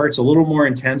sour. It's a little more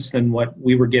intense than what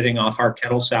we were getting off our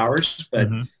kettle sours, but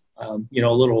a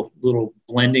little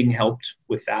blending helped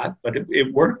with that, but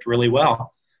it worked really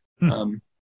well.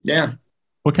 Yeah.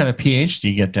 What kind of pH do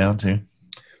you get down to?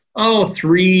 Oh,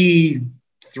 3.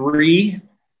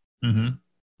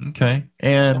 Okay.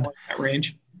 And that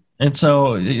range. And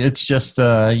so it's just,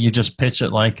 you just pitch it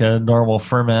like a normal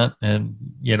ferment, and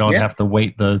you don't have to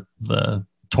wait the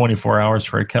 24 hours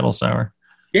for a kettle sour.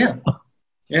 Yeah.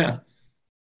 Yeah.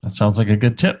 That sounds like a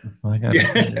good tip. I got to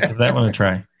give that one a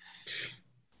try.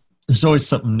 There's always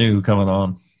something new coming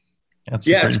on.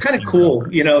 It's kind of cool.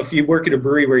 If you work at a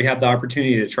brewery where you have the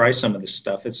opportunity to try some of this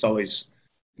stuff, it's always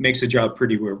makes the job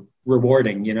pretty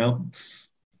rewarding, All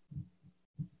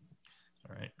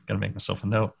right. Got to make myself a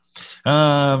note.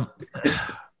 Now,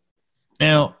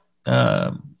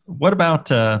 what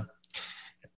about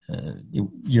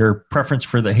your preference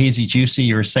for the hazy juicy?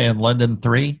 You were saying London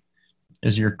 3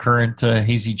 is your current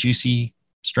hazy juicy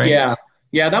strain?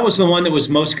 Yeah, that was the one that was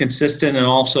most consistent and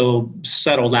also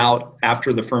settled out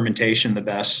after the fermentation the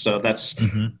best. So that's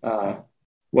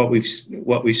what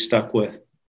we've stuck with.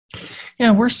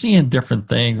 Yeah, we're seeing different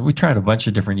things. We tried a bunch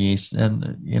of different yeasts,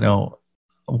 and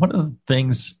one of the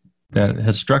things that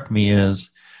has struck me is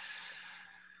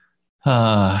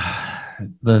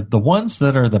the ones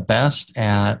that are the best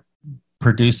at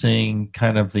producing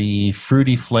kind of the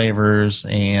fruity flavors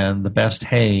and the best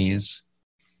haze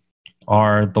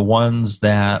are the ones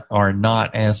that are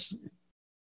not as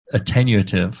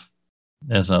attenuative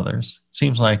as others. It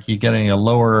seems like you're getting a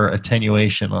lower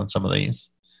attenuation on some of these.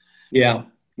 Yeah,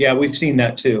 we've seen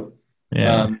that too.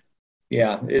 Yeah,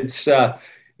 it's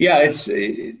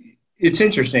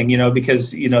interesting,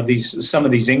 because some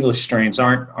of these English strains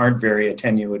aren't very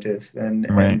attenuative, and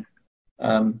right.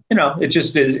 It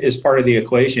just is part of the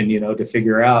equation, to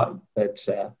figure out. But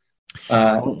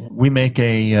we make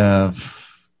a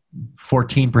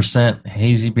 14%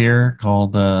 hazy beer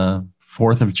called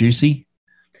Fourth of Juicy.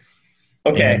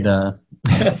 Okay, and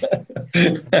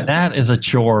that is a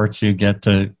chore to get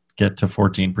to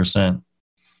 14%.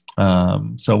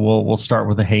 So we'll start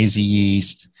with a hazy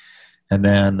yeast, and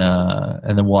then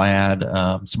we'll add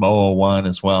some 001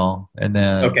 as well, and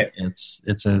then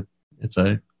it's a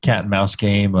cat and mouse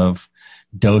game of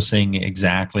dosing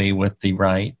exactly with the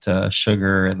right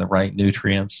sugar and the right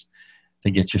nutrients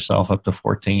to get yourself up to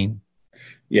 14.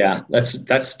 Yeah,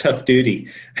 that's tough duty.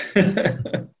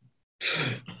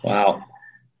 Wow.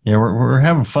 Yeah, we're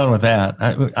having fun with that.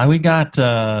 We got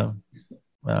 001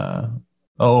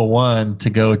 to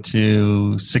go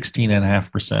to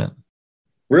 16.5%.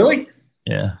 Really?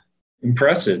 Yeah.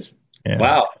 Impressive. Yeah.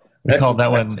 Wow. We called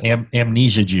that one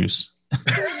amnesia juice.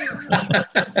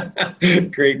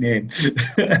 Great name.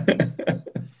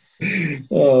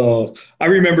 Oh, I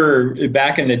remember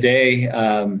back in the day,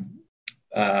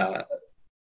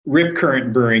 Rip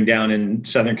Current Brewing down in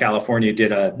Southern California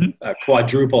did a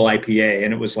quadruple IPA,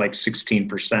 and it was like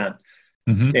 16%.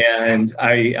 And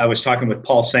I was talking with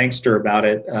Paul Sangster about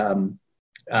it,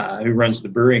 who runs the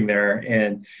brewing there,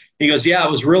 and he goes, "Yeah, it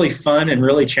was really fun and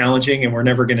really challenging, and we're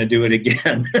never going to do it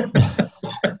again."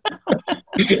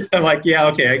 I'm like, "Yeah,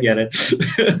 okay, I get it."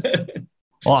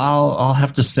 Well, I'll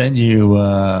have to send you.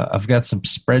 I've got some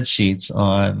spreadsheets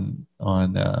on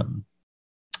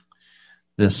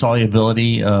the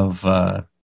solubility of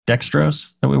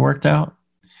dextrose that we worked out.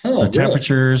 So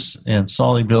temperatures and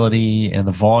solubility and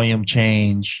the volume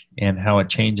change and how it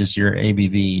changes your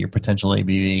ABV, your potential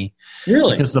ABV.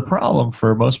 Really? Because the problem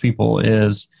for most people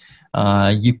is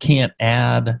you can't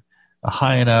add a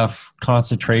high enough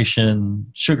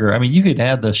concentration sugar. I mean, you could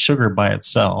add the sugar by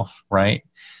itself, right?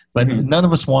 But none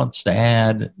of us wants to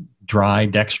add dry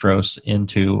dextrose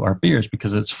into our beers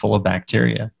because it's full of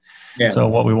bacteria. Yeah. So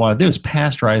what we want to do is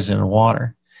pasteurize it in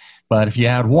water. But if you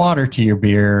add water to your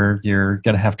beer, you're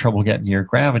going to have trouble getting your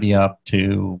gravity up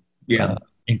to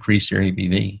increase your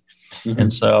ABV.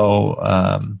 And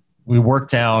so we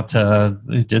worked out,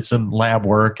 we did some lab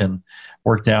work and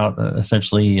worked out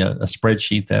essentially a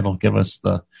spreadsheet that'll give us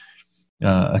the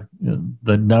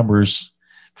numbers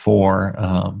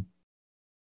for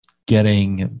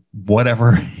getting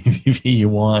whatever ABV you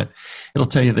want. It'll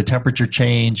tell you the temperature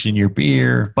change in your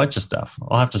beer, a bunch of stuff.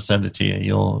 I'll have to send it to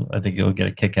you. I think you'll get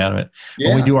a kick out of it. Yeah.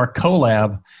 When we do our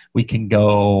collab, we can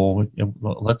go,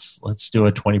 let's do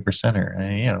a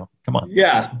 20%er. Come on.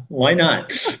 Yeah, why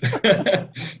not?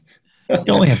 You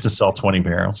only have to sell 20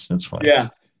 barrels. It's fine. Yeah,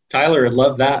 Tyler would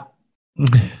love that.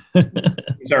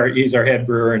 He's our head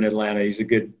brewer in Atlanta. He's a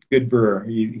good brewer.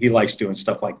 He likes doing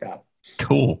stuff like that.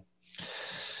 Cool.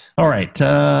 All right.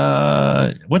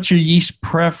 What's your yeast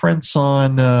preference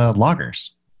on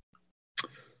lagers?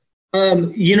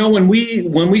 When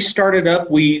we started up,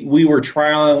 we were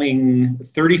trialing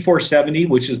 3470,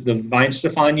 which is the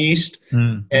Weihenstephan yeast,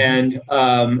 and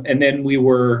then we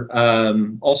were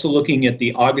also looking at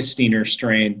the Augustiner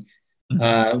strain.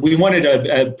 We wanted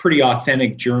a pretty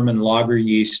authentic German lager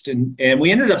yeast, and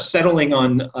we ended up settling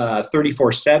on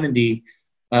 3470.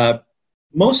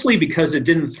 Mostly because it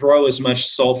didn't throw as much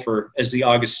sulfur as the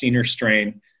Augustiner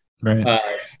strain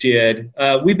did.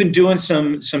 We've been doing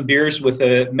some beers with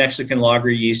a Mexican lager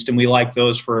yeast, and we like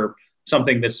those for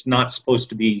something that's not supposed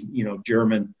to be,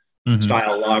 German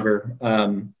style lager.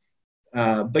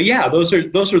 But yeah, those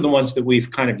are the ones that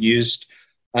we've kind of used.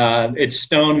 At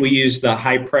Stone, we used the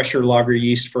high pressure lager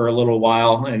yeast for a little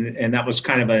while, and that was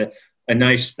kind of a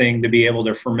nice thing to be able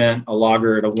to ferment a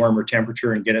lager at a warmer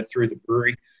temperature and get it through the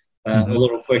brewery. A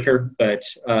little quicker, but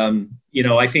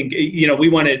I think we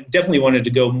definitely wanted to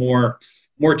go more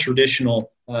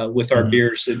traditional with our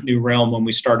beers at New Realm when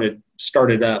we started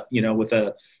up, with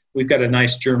a we've got a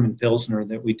nice German Pilsner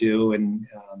that we do, and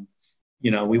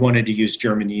we wanted to use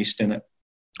German yeast in it.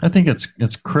 I think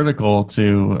it's critical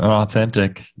to an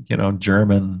authentic,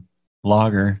 German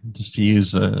lager, just to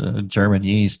use a German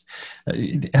yeast.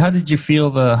 How did you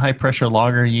feel the high pressure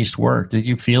lager yeast worked? Did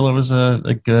you feel it was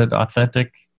a good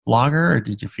authentic lager, or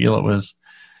did you feel it was,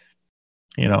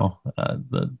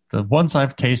 the ones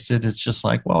I've tasted, it's just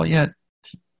like, well, yeah, it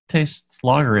tastes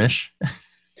lagerish.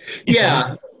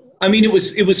 Yeah. I mean, it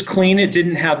was clean. It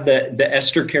didn't have the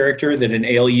ester character that an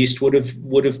ale yeast would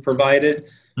have provided,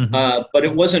 but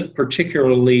it wasn't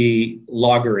particularly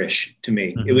lagerish to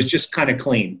me. It was just kind of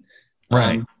clean.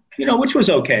 Right. Which was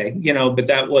okay, but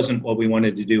that wasn't what we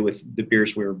wanted to do with the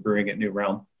beers we were brewing at New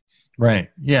Realm. Right.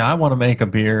 Yeah. I want to make a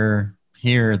beer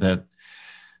here that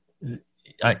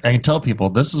I can tell people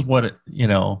this is what,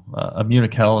 a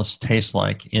Munich Helles tastes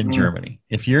like in Germany.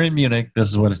 If you're in Munich, this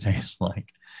is what it tastes like.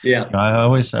 Yeah. I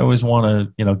always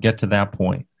want to, get to that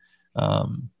point.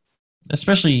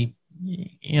 Especially,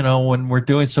 when we're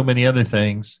doing so many other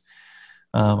things,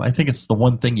 I think it's the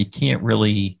one thing you can't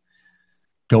really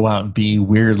go out and be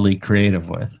weirdly creative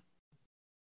with.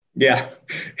 Yeah,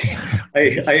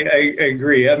 I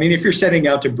agree. I mean, if you're setting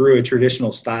out to brew a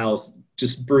traditional style,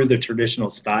 just brew the traditional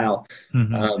style,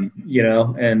 and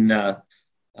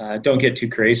don't get too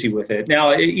crazy with it. Now,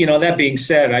 that being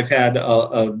said, I've had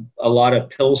a lot of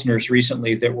Pilsners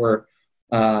recently that were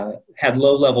had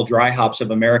low-level dry hops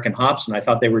of American hops, and I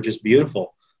thought they were just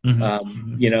beautiful.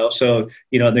 So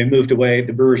they moved away.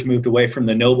 The brewers moved away from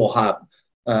the noble hop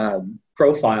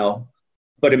profile,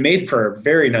 but it made for a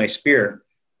very nice beer.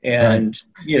 And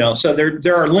so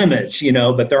there are limits,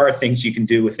 but there are things you can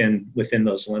do within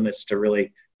those limits to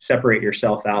really separate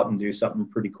yourself out and do something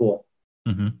pretty cool.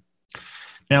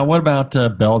 Now, what about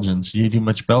Belgians? Do you do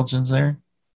much Belgians there?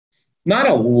 Not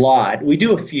a lot. We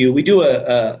do a few. We do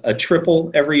a triple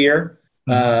every year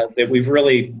that we've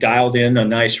really dialed in a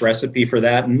nice recipe for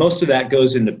that, and most of that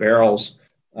goes into barrels.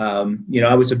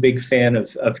 I was a big fan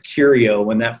of Curio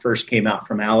when that first came out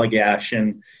from Allagash,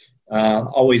 and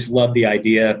always loved the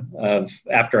idea of,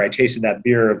 after I tasted that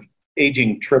beer, of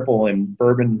aging triple in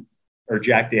bourbon or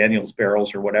Jack Daniel's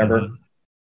barrels or whatever.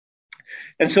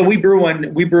 And so we brew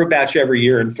a batch every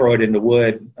year and throw it into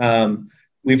wood.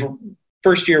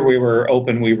 First year we were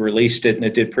open, we released it and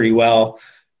it did pretty well.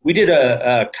 We did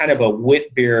a kind of a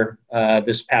wit beer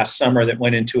this past summer that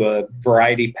went into a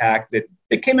variety pack that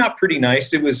came out pretty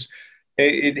nice.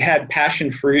 It had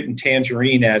passion fruit and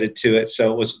tangerine added to it,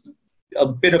 so it was a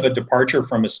bit of a departure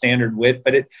from a standard wit,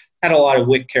 but it had a lot of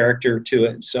wit character to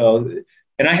it. So,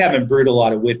 and I haven't brewed a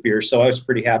lot of wit beer, so I was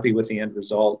pretty happy with the end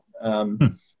result.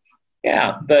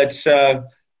 Yeah, but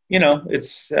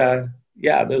it's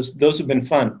those have been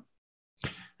fun.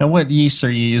 And what yeast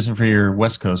are you using for your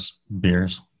West Coast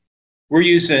beers? We're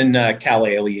using Cal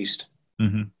Ale yeast.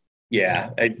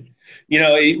 Yeah,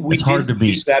 it's hard to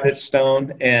beat that at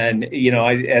Stone, and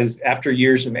after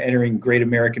years of entering Great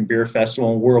American Beer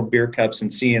Festival and World Beer Cups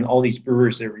and seeing all these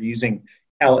brewers that were using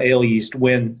Cal Ale yeast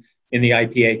win in the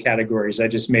IPA categories, I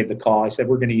just made the call. I said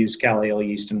we're going to use Cal Ale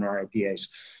yeast in our IPAs.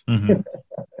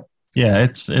 Yeah,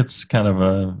 it's kind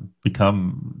of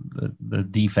become the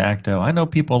de facto. I know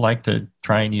people like to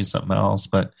try and use something else,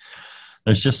 but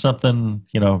there's just something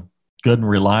good and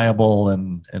reliable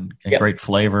and great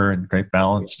flavor and great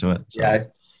balance to it. So. Yeah,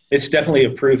 it's definitely a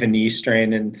proven yeast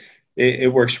strain, and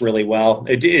it works really well.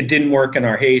 It didn't work in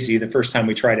our hazy. The first time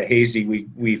we tried a hazy,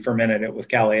 we fermented it with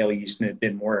Cal Ale yeast and it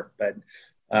didn't work. But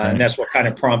and that's what kind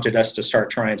of prompted us to start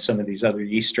trying some of these other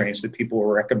yeast strains that people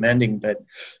were recommending. But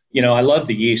I love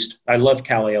the yeast. I love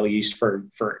Cal Ale yeast for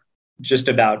just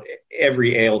about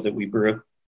every ale that we brew.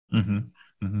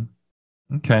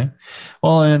 Okay.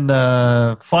 Well,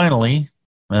 and finally,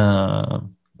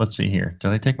 let's see here.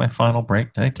 Did I take my final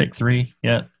break? Did I take 3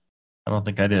 yet? I don't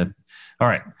think I did. All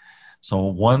right. So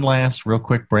one last real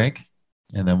quick break,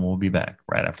 and then we'll be back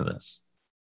right after this.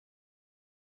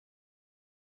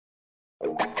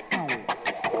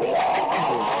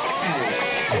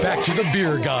 Back to the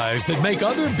beer guys that make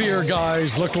other beer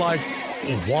guys look like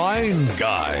wine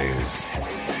guys.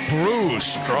 Brew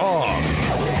strong.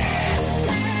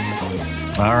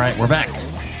 All right, we're back.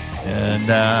 And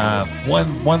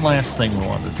one last thing we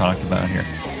wanted to talk about here.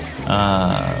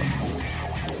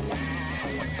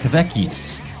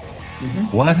 Kvekis.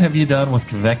 What have you done with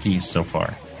Kvekis so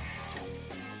far?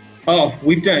 Oh,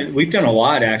 we've done a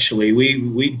lot, actually.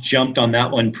 We jumped on that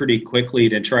one pretty quickly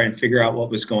to try and figure out what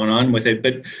was going on with it.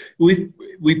 But we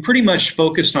pretty much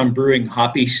focused on brewing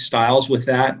hoppy styles with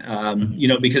that,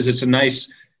 because it's a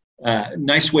nice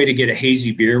way to get a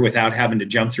hazy beer without having to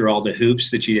jump through all the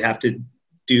hoops that you have to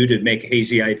do to make a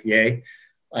hazy IPA.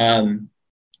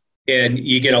 And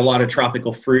you get a lot of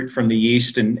tropical fruit from the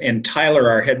yeast. And Tyler,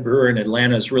 our head brewer in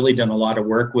Atlanta, has really done a lot of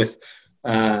work with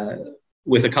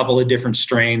a couple of different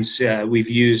strains. We've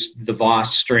used the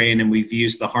Voss strain and we've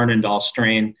used the Harnendal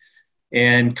strain,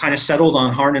 and kind of settled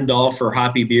on Harnendal for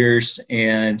hoppy beers.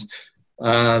 And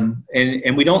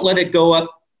we don't let it go up,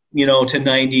 to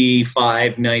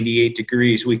 95, 98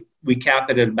 degrees. We cap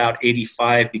it at about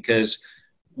 85 because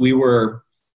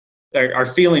our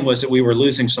feeling was that we were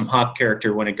losing some hop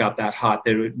character when it got that hot,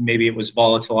 that maybe it was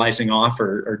volatilizing off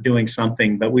or doing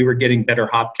something, but we were getting better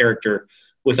hop character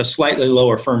with a slightly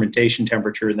lower fermentation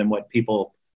temperature than what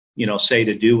people, say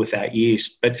to do with that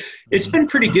yeast. But it's been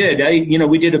pretty good.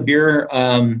 We did a beer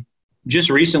just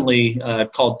recently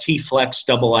called T-Flex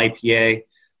Double IPA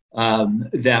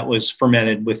that was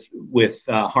fermented with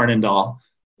Harnendal.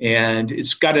 And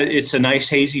it's a nice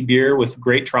hazy beer with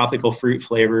great tropical fruit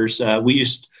flavors. We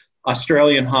used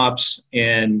Australian hops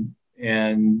and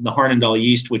the Harnendal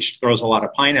yeast, which throws a lot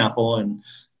of pineapple, and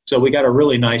so we got a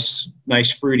really nice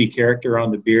fruity character on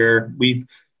the beer. We've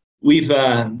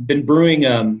been brewing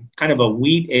kind of a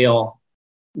wheat ale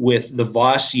with the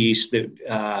Voss yeast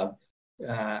that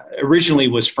originally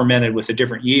was fermented with a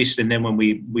different yeast, and then when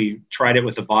we tried it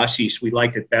with the Voss yeast, we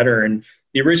liked it better. And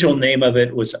the original name of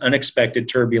it was Unexpected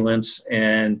Turbulence,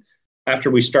 and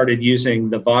after we started using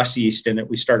the Voss yeast in it,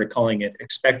 we started calling it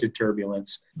Expected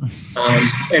Turbulence.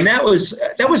 And that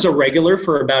was a regular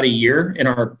for about a year in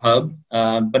our pub,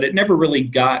 but it never really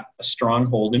got a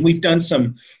stronghold. And we've done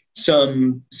some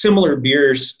similar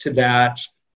beers to that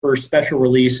for special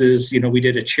releases. We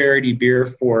did a charity beer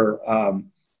for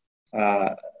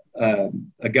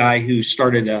a guy who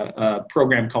started a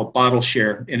program called Bottle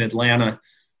Share in Atlanta.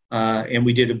 And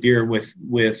we did a beer with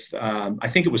I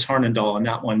think it was Harnendal on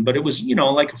that one, but it was,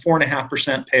 like a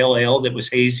 4.5% pale ale that was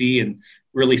hazy and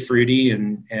really fruity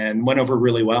and went over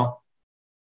really well.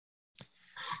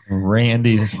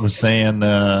 Randy was saying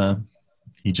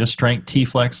he just drank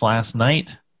T-Flex last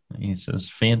night. He says,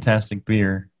 fantastic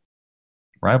beer.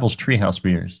 Rivals Treehouse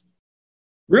beers.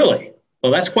 Really?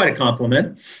 Well, that's quite a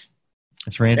compliment.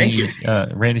 It's Randy. Thank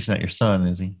you. Randy's not your son,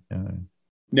 is he?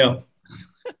 No.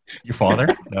 Your father?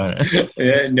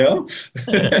 No.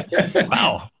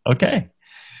 Wow. Okay.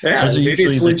 Yeah, those are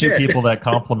usually the two people that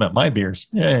compliment my beers.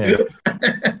 Yeah.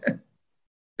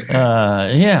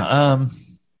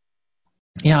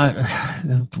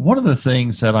 One of the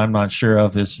things that I'm not sure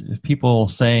of is people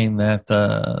saying that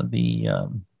the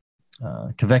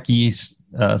Quebec yeast,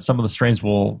 some of the strains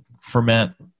will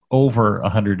ferment over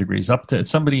 100 degrees. Up to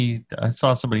I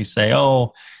saw somebody say,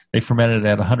 they fermented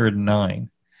at 109.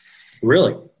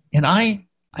 Really? And I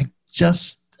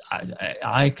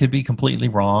could be completely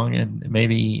wrong,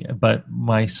 and but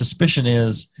my suspicion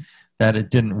is that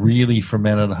it didn't really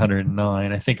ferment at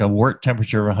 109. I think a wort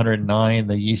temperature of 109,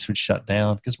 the yeast would shut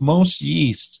down, because most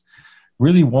yeast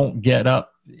really won't get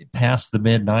up past the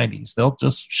mid 90s. They'll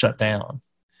just shut down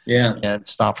and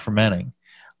stop fermenting.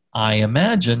 I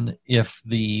imagine if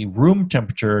the room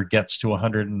temperature gets to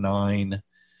 109,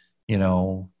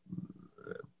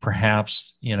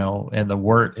 perhaps, and the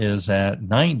wort is at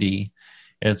 90,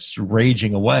 it's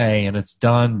raging away and it's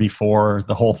done before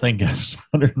the whole thing gets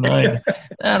 109.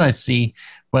 That I see.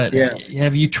 But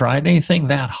have you tried anything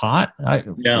that hot?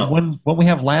 No. When we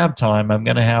have lab time, I'm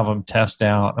going to have them test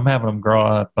out. I'm having them grow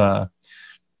up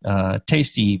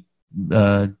Tasty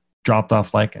dropped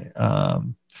off like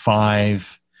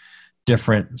 5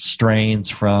 different strains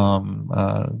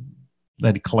from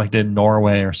that he collected in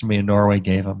Norway, or somebody in Norway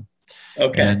gave him.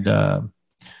 Okay. And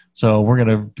so we're going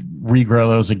to regrow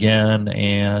those again,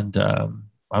 and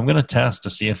I'm going to test to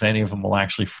see if any of them will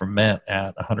actually ferment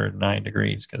at 109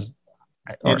 degrees.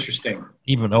 Interesting.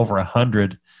 Even over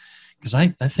 100, because I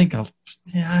think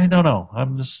I don't know.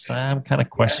 I'm kind of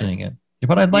questioning it,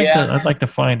 but I'd like to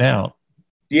find out.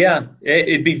 Yeah,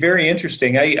 it'd be very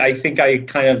interesting. I think I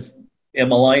kind of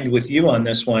am aligned with you on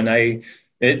this one.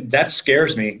 That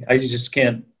scares me. I just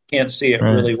can't see it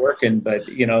really working, but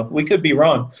we could be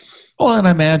wrong. Well, and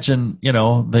I imagine,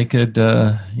 they could,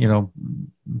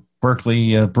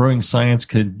 Berkeley Brewing Science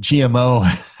could GMO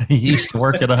yeast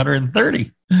work at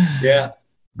 130. Yeah.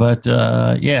 But,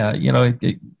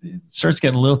 it starts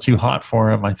getting a little too hot for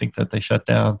them. I think that they shut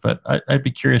down, but I'd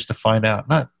be curious to find out.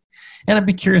 And I'd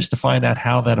be curious to find out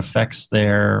how that affects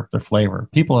their flavor.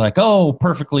 People are like,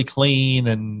 perfectly clean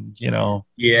and,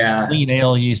 clean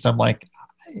ale yeast. I'm like,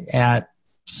 at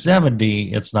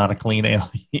 70, it's not a clean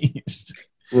ale yeast.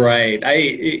 Right.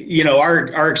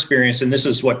 Our experience, and this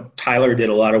is what Tyler did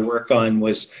a lot of work on,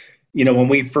 was, when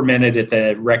we fermented at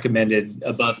the recommended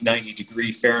above 90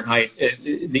 degree Fahrenheit,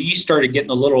 the yeast started getting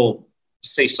a little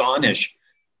saison-ish.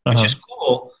 which is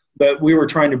cool. But we were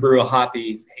trying to brew a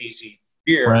hoppy, hazy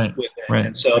beer with it. Right.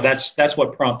 And so that's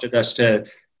what prompted us to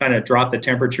kind of drop the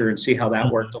temperature and see how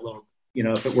that worked a little,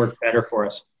 if it worked better for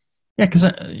us. Yeah, because,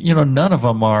 none of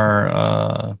them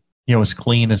are, as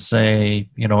clean as, say,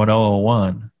 an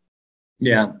 001.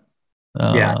 Yeah.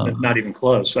 Not even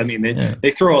close. I mean,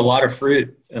 they throw a lot of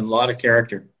fruit and a lot of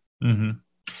character. Mm-hmm.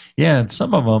 Yeah, and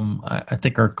some of them I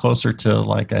think are closer to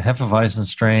like a Hefeweizen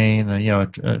strain,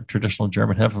 a traditional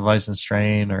German Hefeweizen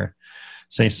strain, or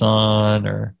Saison,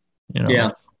 or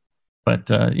Yeah. But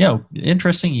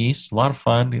interesting yeast, a lot of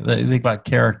fun. They got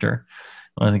character.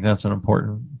 I think that's an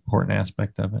important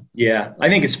aspect of it. Yeah, I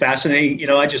think it's fascinating.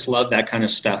 I just love that kind of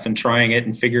stuff and trying it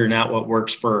and figuring out what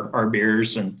works for our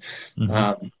beers. And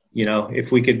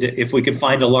if we could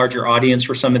find a larger audience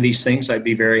for some of these things, I'd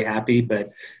be very happy.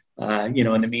 But in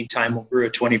the meantime, we'll brew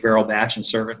a 20-barrel batch and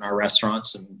serve it in our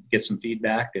restaurants and get some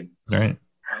feedback. And right.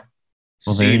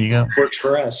 Well, there you go. Works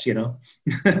for us,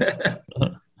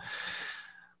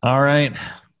 All right.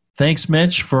 Thanks,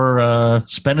 Mitch, for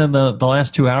spending the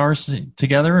last 2 hours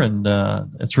together. And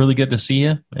it's really good to see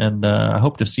you. And I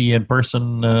hope to see you in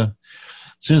person as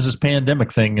soon as this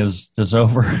pandemic thing is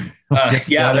over.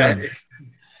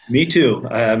 Me too.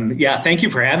 Thank you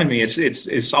for having me.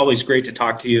 It's always great to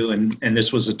talk to you, and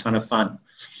this was a ton of fun.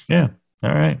 Yeah.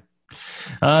 All right.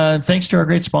 Thanks to our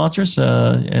great sponsors,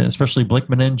 especially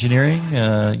Blickman Engineering.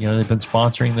 They've been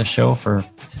sponsoring this show for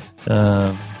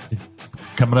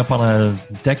coming up on a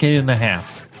decade and a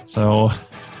half. So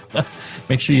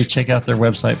make sure you check out their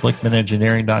website,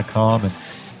 blickmanengineering.com. And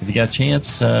if you got a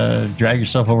chance, drag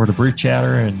yourself over to Brew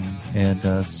Chatter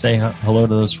and say hello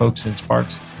to those folks in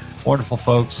Sparks. Wonderful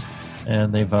folks,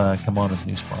 and they've come on as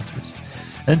new sponsors.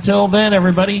 Until then,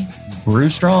 everybody, brew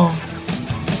strong.